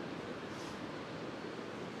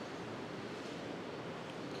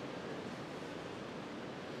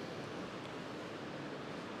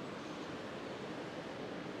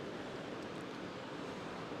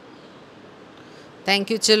 Thank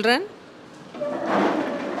you, children.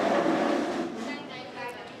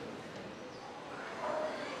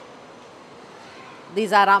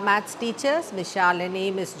 These are our maths teachers, Miss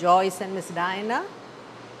Shalini, Miss Joyce and Miss Diana.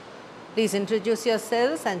 Please introduce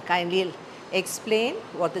yourselves and kindly explain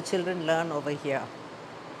what the children learn over here.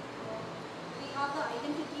 We have the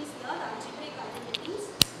identities here, the algebraic identities.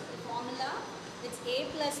 The formula, it's a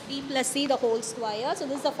plus b plus c the whole square. So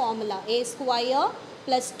this is the formula, a square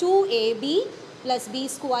plus 2ab plus b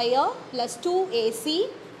square plus 2ac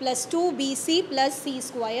plus 2bc plus c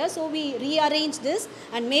square. So we rearrange this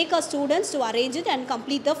and make our students to arrange it and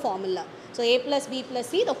complete the formula. So a plus b plus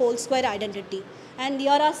c the whole square identity. And here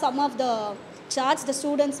are some of the charts the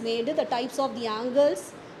students made, the types of the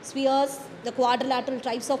angles, spheres, the quadrilateral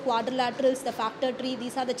types of quadrilaterals, the factor tree.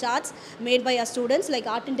 These are the charts made by our students like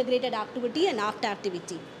art integrated activity and ACT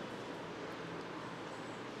activity.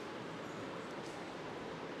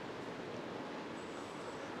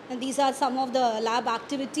 And these are some of the lab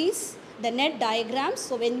activities, the net diagrams.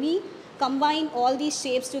 So when we combine all these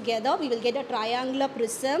shapes together, we will get a triangular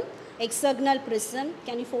prism, hexagonal prism.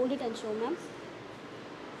 Can you fold it and show, ma'am?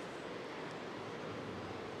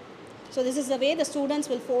 So this is the way the students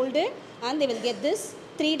will fold it and they will get this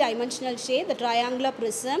three-dimensional shape, the triangular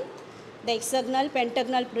prism, the hexagonal,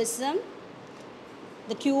 pentagonal prism,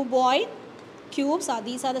 the cuboid, cubes.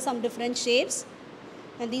 These are some different shapes.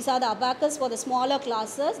 And these are the abacus for the smaller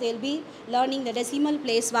classes. They will be learning the decimal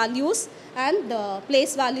place values and the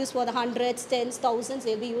place values for the hundreds, tens, thousands.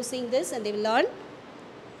 They will be using this and they will learn.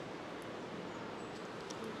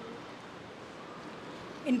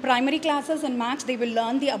 In primary classes and maths, they will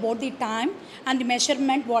learn about the time and the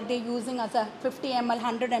measurement, what they're using as a 50 ml,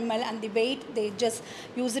 100 ml, and the weight, they just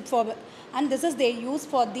use it for, and this is they use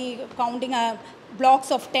for the counting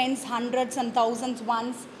blocks of tens, hundreds, and thousands,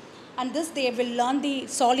 ones. And this they will learn the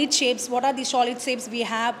solid shapes, what are the solid shapes we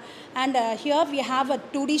have. And here we have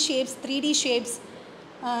 2D shapes, 3D shapes,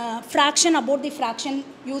 fraction, about the fraction.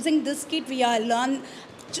 Using this kit, we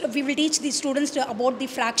will teach the students about the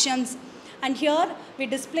fractions. And here we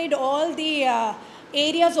displayed all the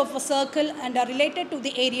areas of a circle and are related to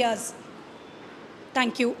the areas.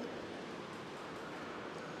 Thank you.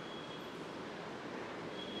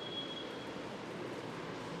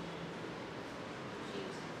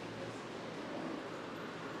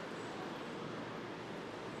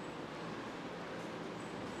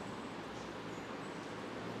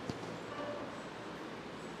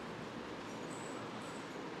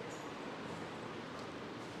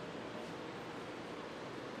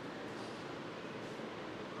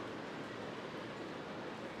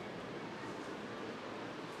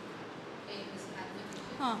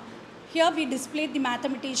 Here we displayed the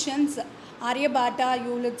mathematicians Aryabhata,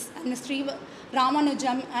 Euclid, and Sri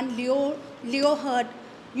Ramanujam, and Leo Herd,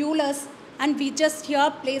 Euler's, and we just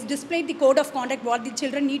here displayed the code of conduct, what the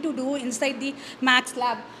children need to do inside the maths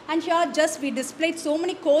lab. And here just we displayed so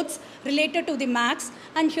many codes related to the maths,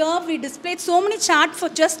 and here we displayed so many charts for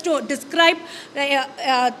just to describe,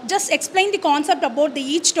 just explain the concept about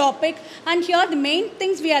each topic. And here the main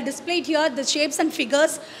things we are displayed here, the shapes and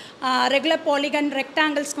figures, regular, polygon,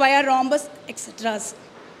 rectangle, square, rhombus, etc.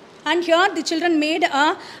 And here the children made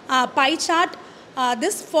a pie chart.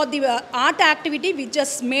 This for the art activity, we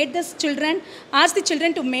just made this children, asked the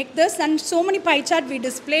children to make this, and so many pie chart we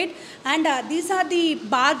displayed. And these are the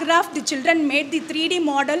bar graph, the children made the 3D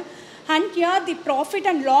model. And here the profit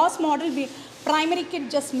and loss model, primary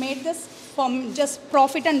kid just made this from just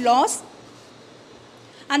profit and loss.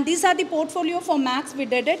 And these are the portfolio for Max, we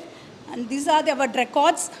did it. And these are our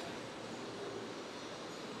records.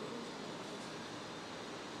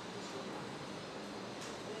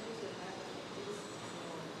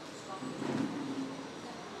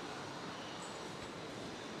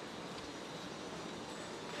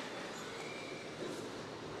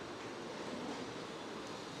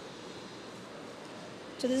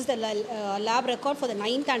 So this is the lab record for the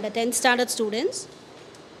 9th and the 10th standard students.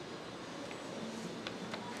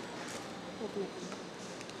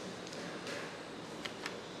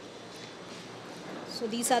 So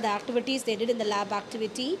these are the activities they did in the lab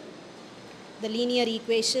activity. The linear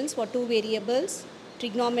equations for 2 variables,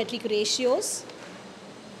 trigonometric ratios,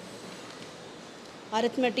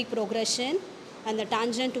 arithmetic progression, and the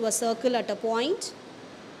tangent to a circle at a point.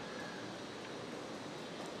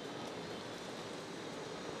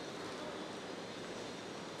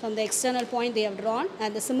 From the external point they have drawn,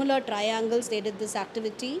 and the similar triangles they did this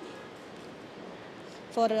activity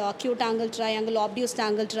for acute angle triangle, obtuse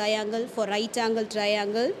angle triangle, for right angle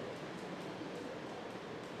triangle.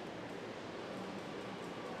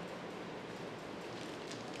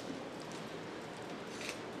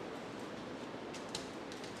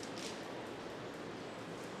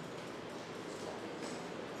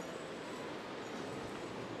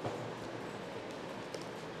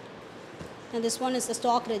 And this one is the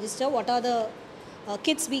stock register. What are the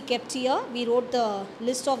kits we kept here? We wrote the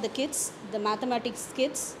list of the kits, the mathematics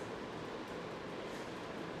kits.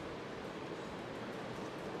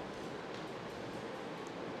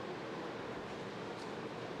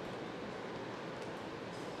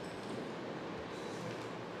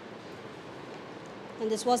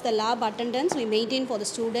 And this was the lab attendance we maintained for the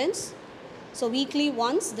students. So weekly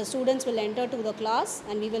once the students will enter to the class,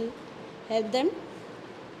 and we will help them.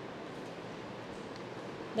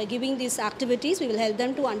 By giving these activities, we will help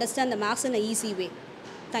them to understand the maths in an easy way.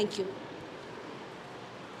 Thank you.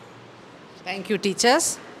 Thank you,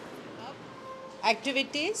 teachers.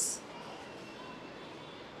 Activities.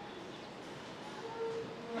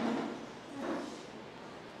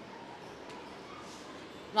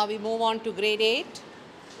 Now we move on to grade 8.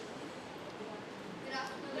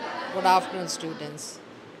 Good afternoon, students.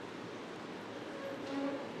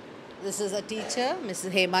 This is a teacher,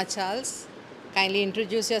 Mrs. Hema Charles. Kindly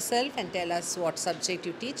introduce yourself and tell us what subject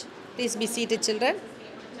you teach. Please be seated, children.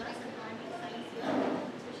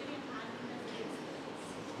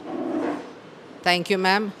 Thank you,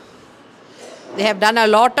 ma'am. They have done a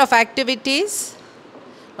lot of activities,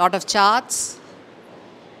 lot of charts,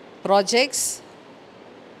 projects.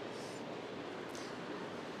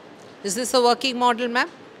 Is this a working model, ma'am?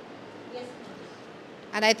 Yes.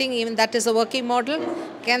 And I think even that is a working model.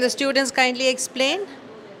 Can the students kindly explain?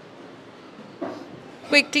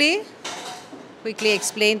 Quickly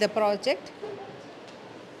explain the project.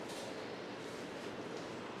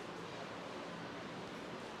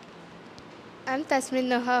 I'm Tasmin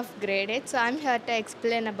Noha of grade 8, so I'm here to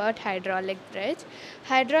explain about hydraulic bridge.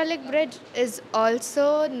 Hydraulic bridge is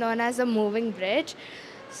also known as a moving bridge.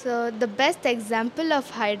 So the best example of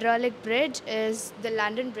hydraulic bridge is the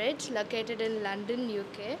London Bridge, located in London,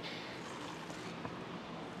 UK.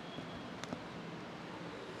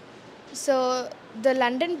 So the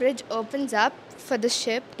London Bridge opens up for the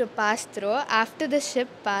ship to pass through. After the ship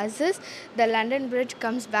passes, the London Bridge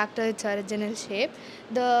comes back to its original shape.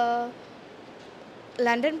 The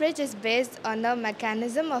London Bridge is based on the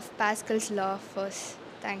mechanism of Pascal's law of force.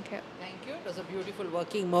 Thank you. Thank you. It was a beautiful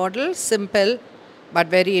working model, simple but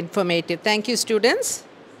very informative. Thank you, students.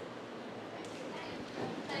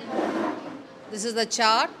 This is the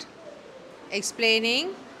chart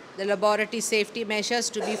explaining the laboratory safety measures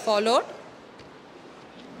to be followed.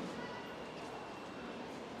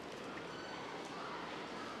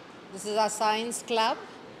 This is our science club,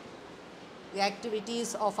 the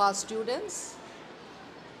activities of our students.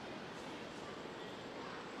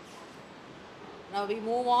 Now we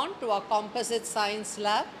move on to our composite science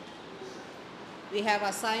lab. We have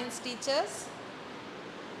our science teachers,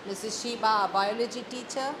 Mrs. Sheba, our biology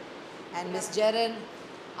teacher, and Ms. Jaren,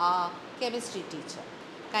 our chemistry teacher.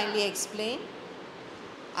 Kindly explain.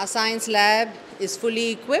 Our science lab is fully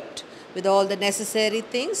equipped with all the necessary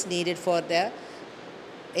things needed for their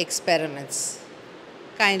experiments.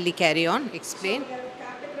 Kindly carry on, explain.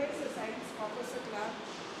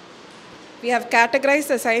 We have categorized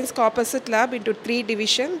the science composite lab into 3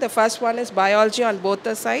 divisions. The first one is biology on both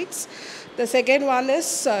the sides. The second one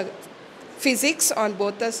is physics on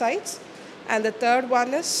both the sides. And the third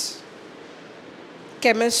one is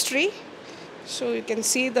chemistry. So you can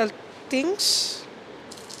see the things.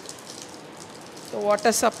 The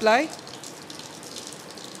water supply.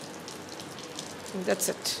 And that's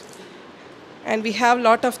it. And we have a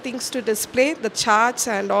lot of things to display, the charts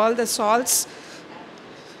and all the salts.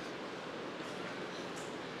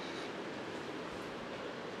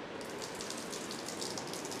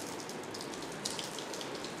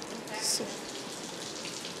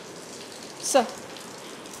 So,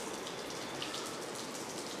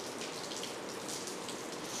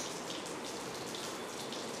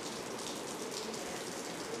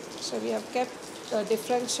 so we have kept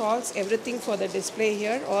different salts, everything for the display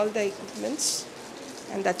here, all the equipments,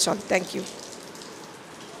 and that's all. Thank you.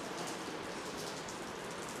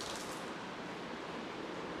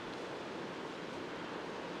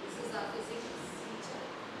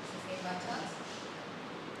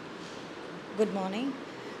 Good morning.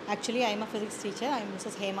 Actually, I am a physics teacher. I am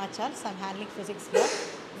Mrs. Hema Charles. I am handling physics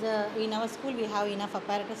here. In our school, we have enough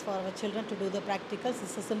apparatus for our children to do the practicals.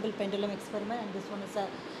 This is a simple pendulum experiment, and this one is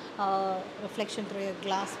a reflection through a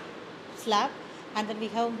glass slab. And then we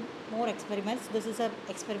have more experiments. This is an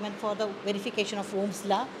experiment for the verification of Ohm's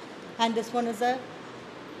law, and this one is a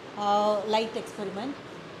light experiment.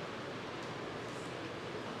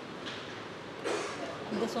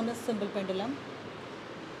 And this one is simple pendulum.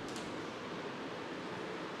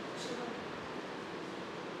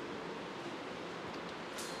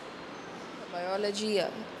 Biology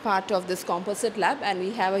part of this composite lab, and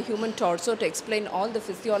we have a human torso to explain all the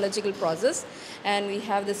physiological process, and we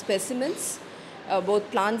have the specimens, both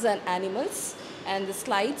plants and animals, and the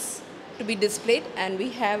slides to be displayed, and we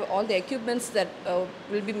have all the equipments that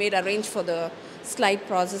will be made arranged for the slide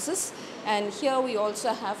processes. And here we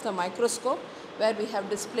also have the microscope where we have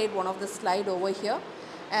displayed one of the slide over here,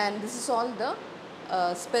 and this is all the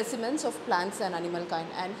specimens of plants and animal kind.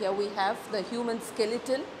 And here we have the human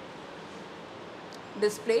skeleton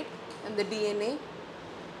displayed and the DNA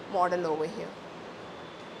model over here.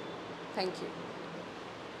 Thank you.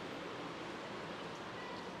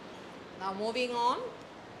 Now moving on,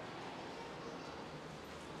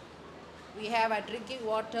 we have a drinking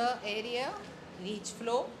water area in each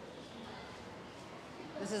floor.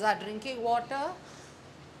 This is our drinking water.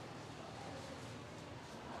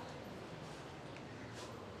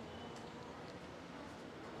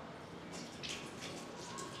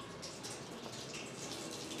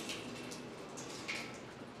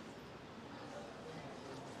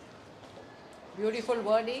 Beautiful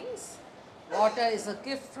wordings. Water is a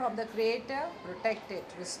gift from the Creator. Protect it,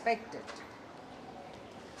 respect it.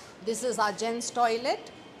 This is our gents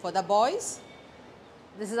toilet for the boys.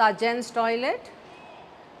 This is our gents toilet.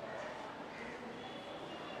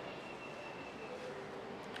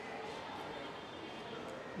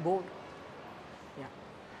 Board. Yeah.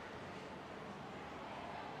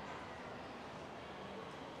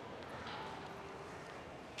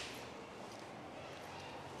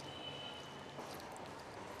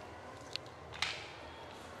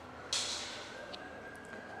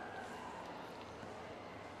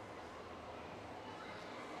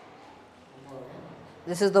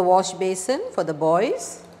 This is the wash basin for the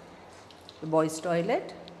boys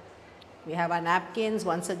toilet. We have our napkins.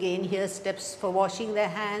 Once again, here steps for washing their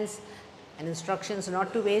hands and instructions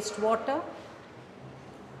not to waste water.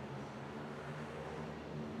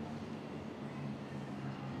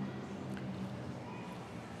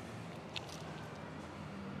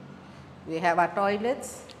 We have our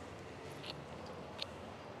toilets.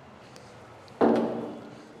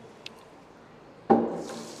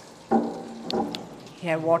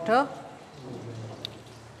 Here water.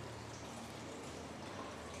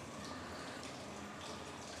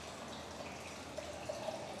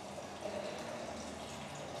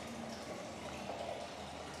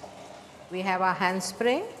 We have our hand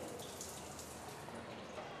spray.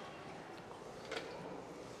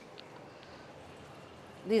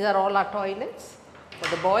 These are all our toilets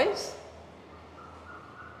for the boys.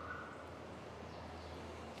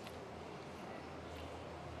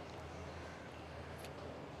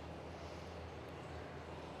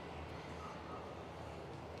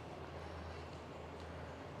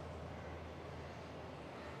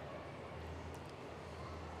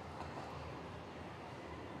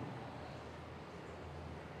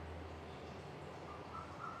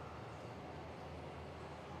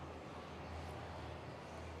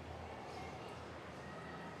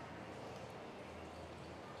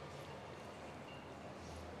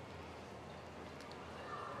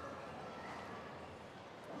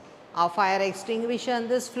 Our fire extinguisher on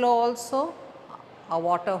this floor also, a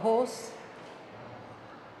water hose.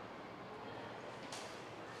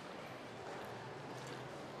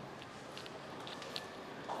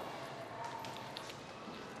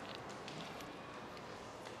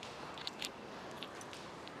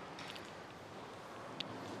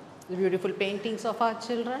 The beautiful paintings of our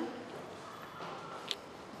children.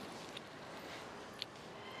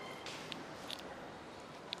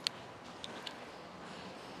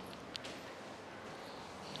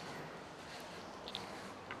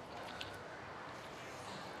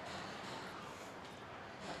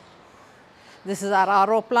 This is our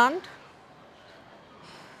RO plant.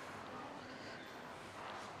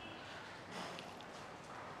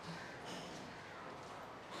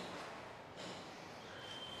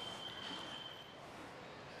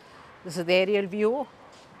 This is the aerial view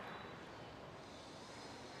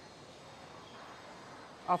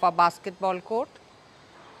of our basketball court,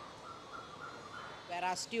 where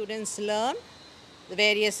our students learn the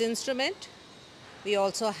various instruments. We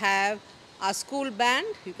also have our school band.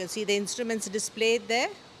 You can see the instruments displayed there.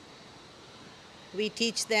 We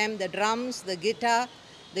teach them the drums, the guitar,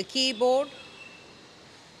 the keyboard,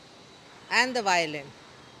 and the violin.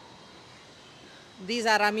 These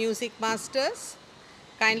are our music masters.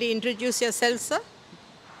 Kindly introduce yourself, sir.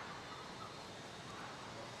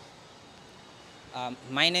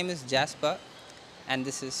 My name is Jasper, and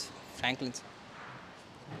this is Franklin.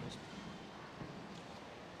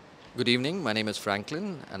 Good evening, my name is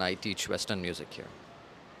Franklin and I teach Western music here.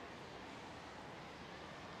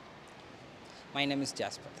 My name is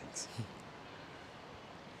Jasper, thanks.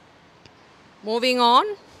 Moving on.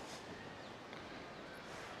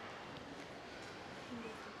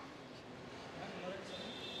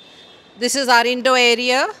 This is our indoor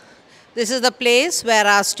area. This is the place where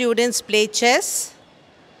our students play chess.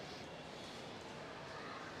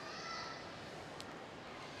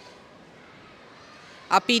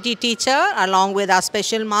 Our PT teacher, along with our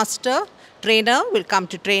special master, trainer, will come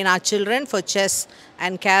to train our children for chess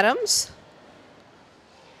and caroms.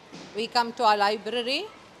 We come to our library.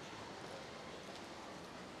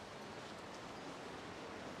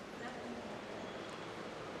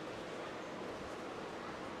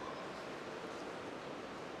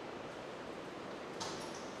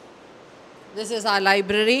 This is our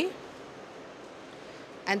library,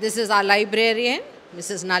 and this is our librarian,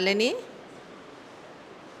 Mrs. Nalini.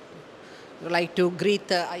 Would like to greet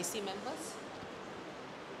the IC members.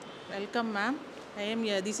 Welcome, ma'am.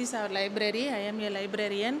 This is our library. I am a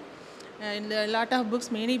librarian. And a lot of books,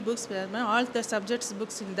 many books, ma'am. All the subjects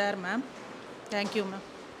books in there, ma'am. Thank you, ma'am.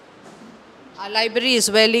 Our library is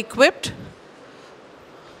well equipped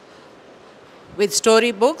with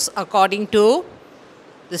storybooks according to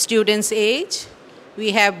the student's age.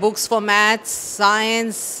 We have books for maths,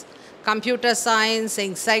 science, computer science,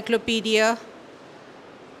 encyclopedia,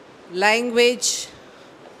 language,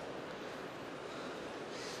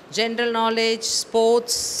 general knowledge,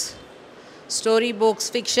 sports, storybooks,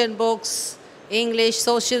 fiction books, English,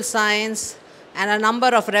 social science, and a number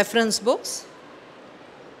of reference books.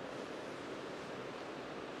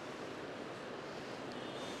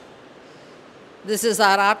 This is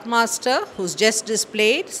our art master who's just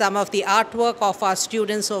displayed some of the artwork of our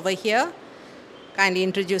students over here. Kindly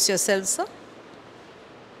introduce yourself, sir.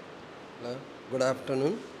 Hello. Good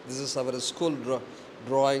afternoon. This is our school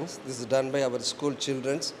drawings. This is done by our school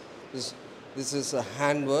children. This is a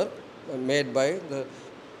handwork made by the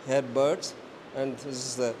hairbirds, and this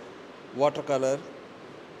is the watercolor,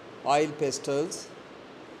 oil pastels.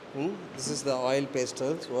 This is the oil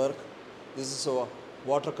pastels work. This is a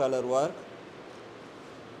watercolor work.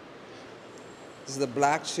 This is the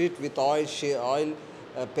black sheet with oil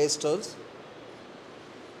pastels.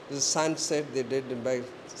 This is sunset they did by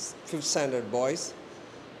 5th standard boys.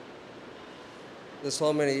 There's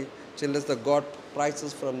so many children that got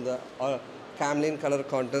prizes from the Camlin color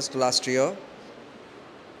contest last year.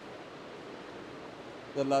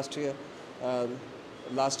 Last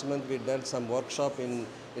month we did some workshop in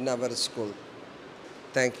our school.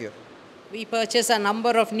 Thank you. We purchased a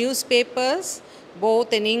number of newspapers,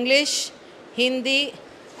 both in English, Hindi,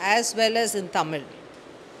 as well as in Tamil.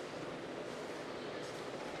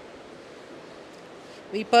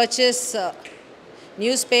 We purchase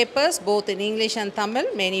newspapers, both in English and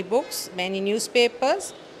Tamil, many books, many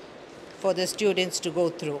newspapers for the students to go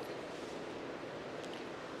through.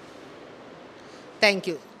 Thank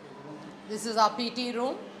you. This is our PT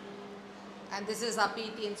room, and this is our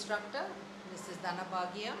PT instructor. This is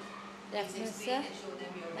Dhanabhagya. Good afternoon, sir.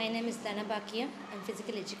 My name is Dhanabhagya. I'm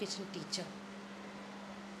physical education teacher.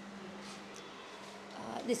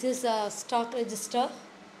 This is a stock register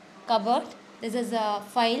cupboard. This is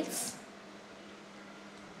files.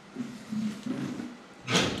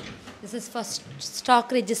 This is for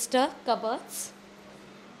stock register cupboards.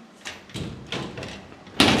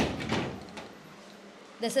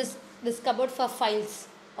 This is this cupboard for files,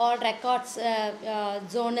 all records,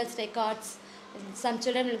 zonal records. Some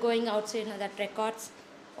children will going outside, you know, that records,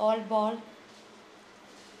 all ball.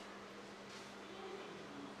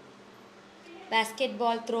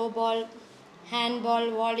 Basketball, throw ball, handball,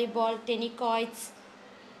 volleyball, tennis,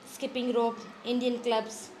 skipping rope, Indian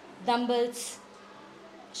clubs, dumbbells,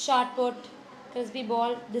 shot put, frisbee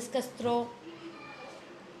ball, discus throw,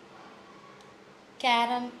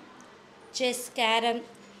 carom, chess, carom,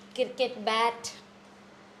 cricket bat,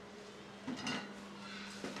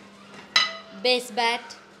 base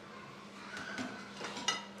bat,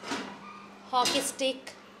 hockey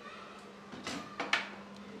stick,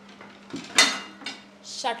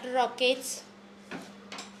 shuttle rockets,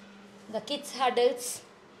 the kids hurdles,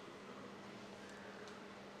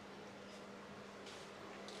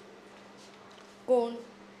 cone.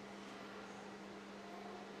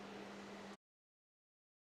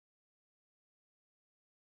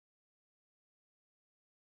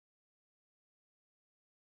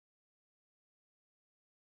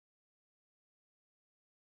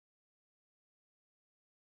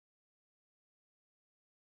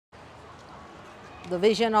 The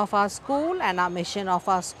vision of our school and our mission of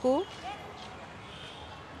our school.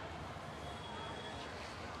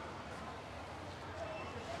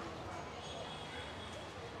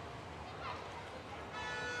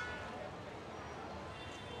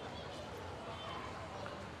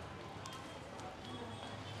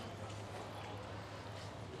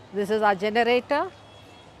 This is our generator.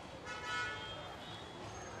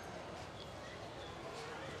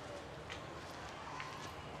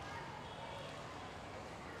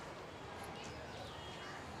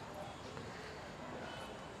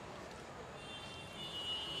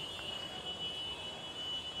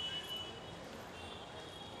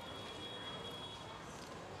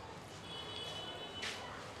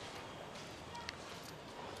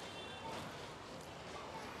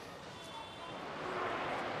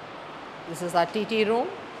 This is our TT room.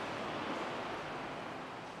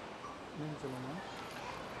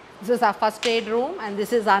 This is our first aid room and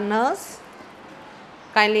this is our nurse.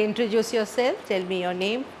 Kindly introduce yourself, tell me your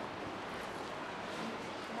name.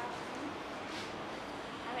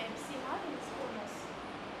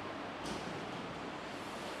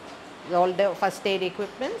 All the first aid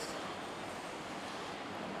equipments.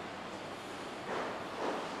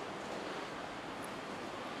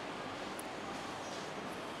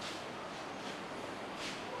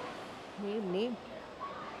 Name,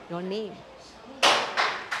 your name.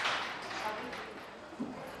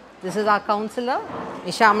 This is our counselor,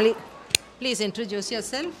 Ms. Shamli. Please introduce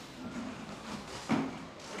yourself.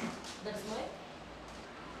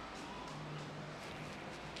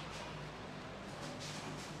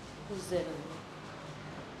 Who's there?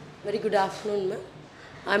 Very good afternoon, ma'am.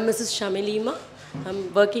 I'm Mrs. Shamilima.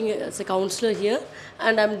 I'm working as a counselor here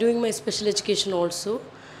and I'm doing my special education also.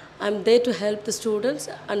 I'm there to help the students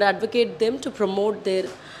and advocate them to promote their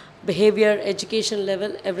behavior, education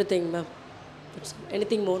level, everything, ma'am.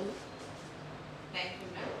 Anything more? Thank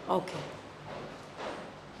you, ma'am. Okay.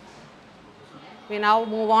 We now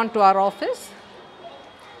move on to our office.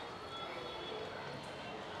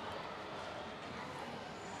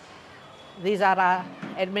 These are our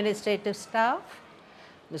administrative staff,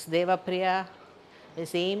 Ms. Devapriya,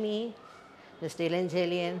 Ms. Amy, Mr.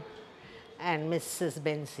 Elangelian, and Mrs.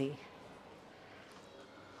 Bensi.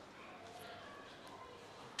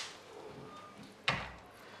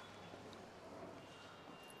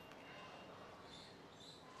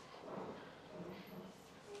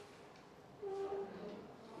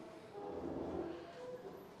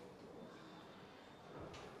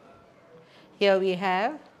 Here we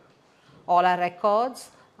have all our records,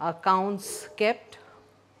 our accounts kept.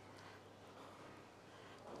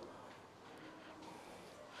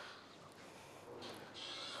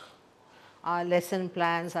 Our lesson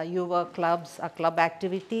plans, our Yuva clubs, our club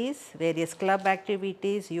activities, various club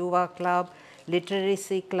activities, Yuva club,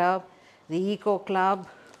 literacy club, the eco club,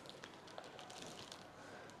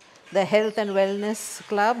 the health and wellness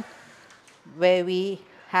club, where we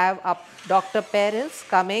have our doctor parents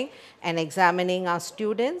coming and examining our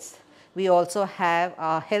students. We also have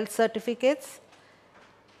our health certificates,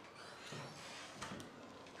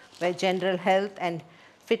 where general health and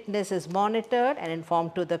fitness is monitored and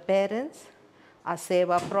informed to the parents. Our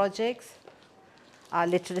Seva projects, our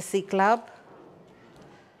literacy club,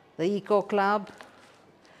 the eco club,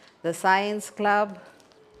 the science club,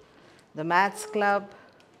 the maths club,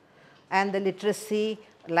 and the Literacy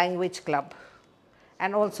Language Club,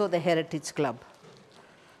 and also the Heritage Club.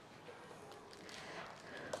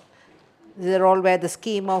 These are all where the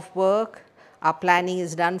scheme of work, our planning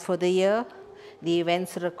is done for the year, the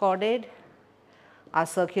events recorded, our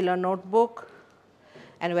circular notebook,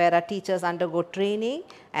 and where our teachers undergo training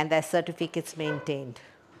and their certificates maintained.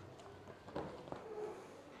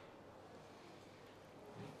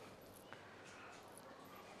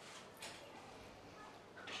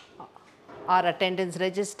 Our attendance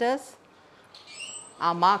registers,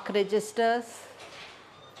 our mark registers,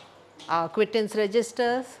 our quittance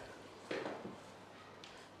registers,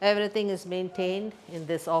 everything is maintained in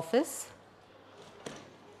this office.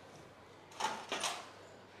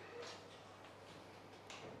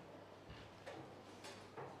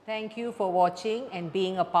 Thank you for watching and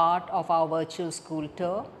being a part of our virtual school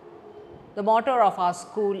tour. The motto of our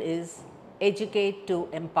school is Educate to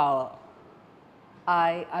Empower.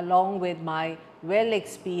 I, along with my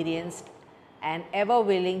well-experienced and ever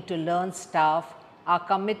willing to learn staff, are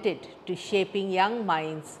committed to shaping young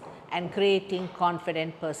minds and creating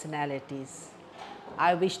confident personalities.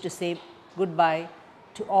 I wish to say goodbye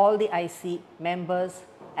to all the IC members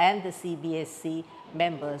and the CBSC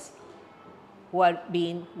members who have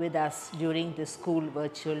been with us during the school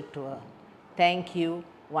virtual tour. Thank you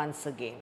once again.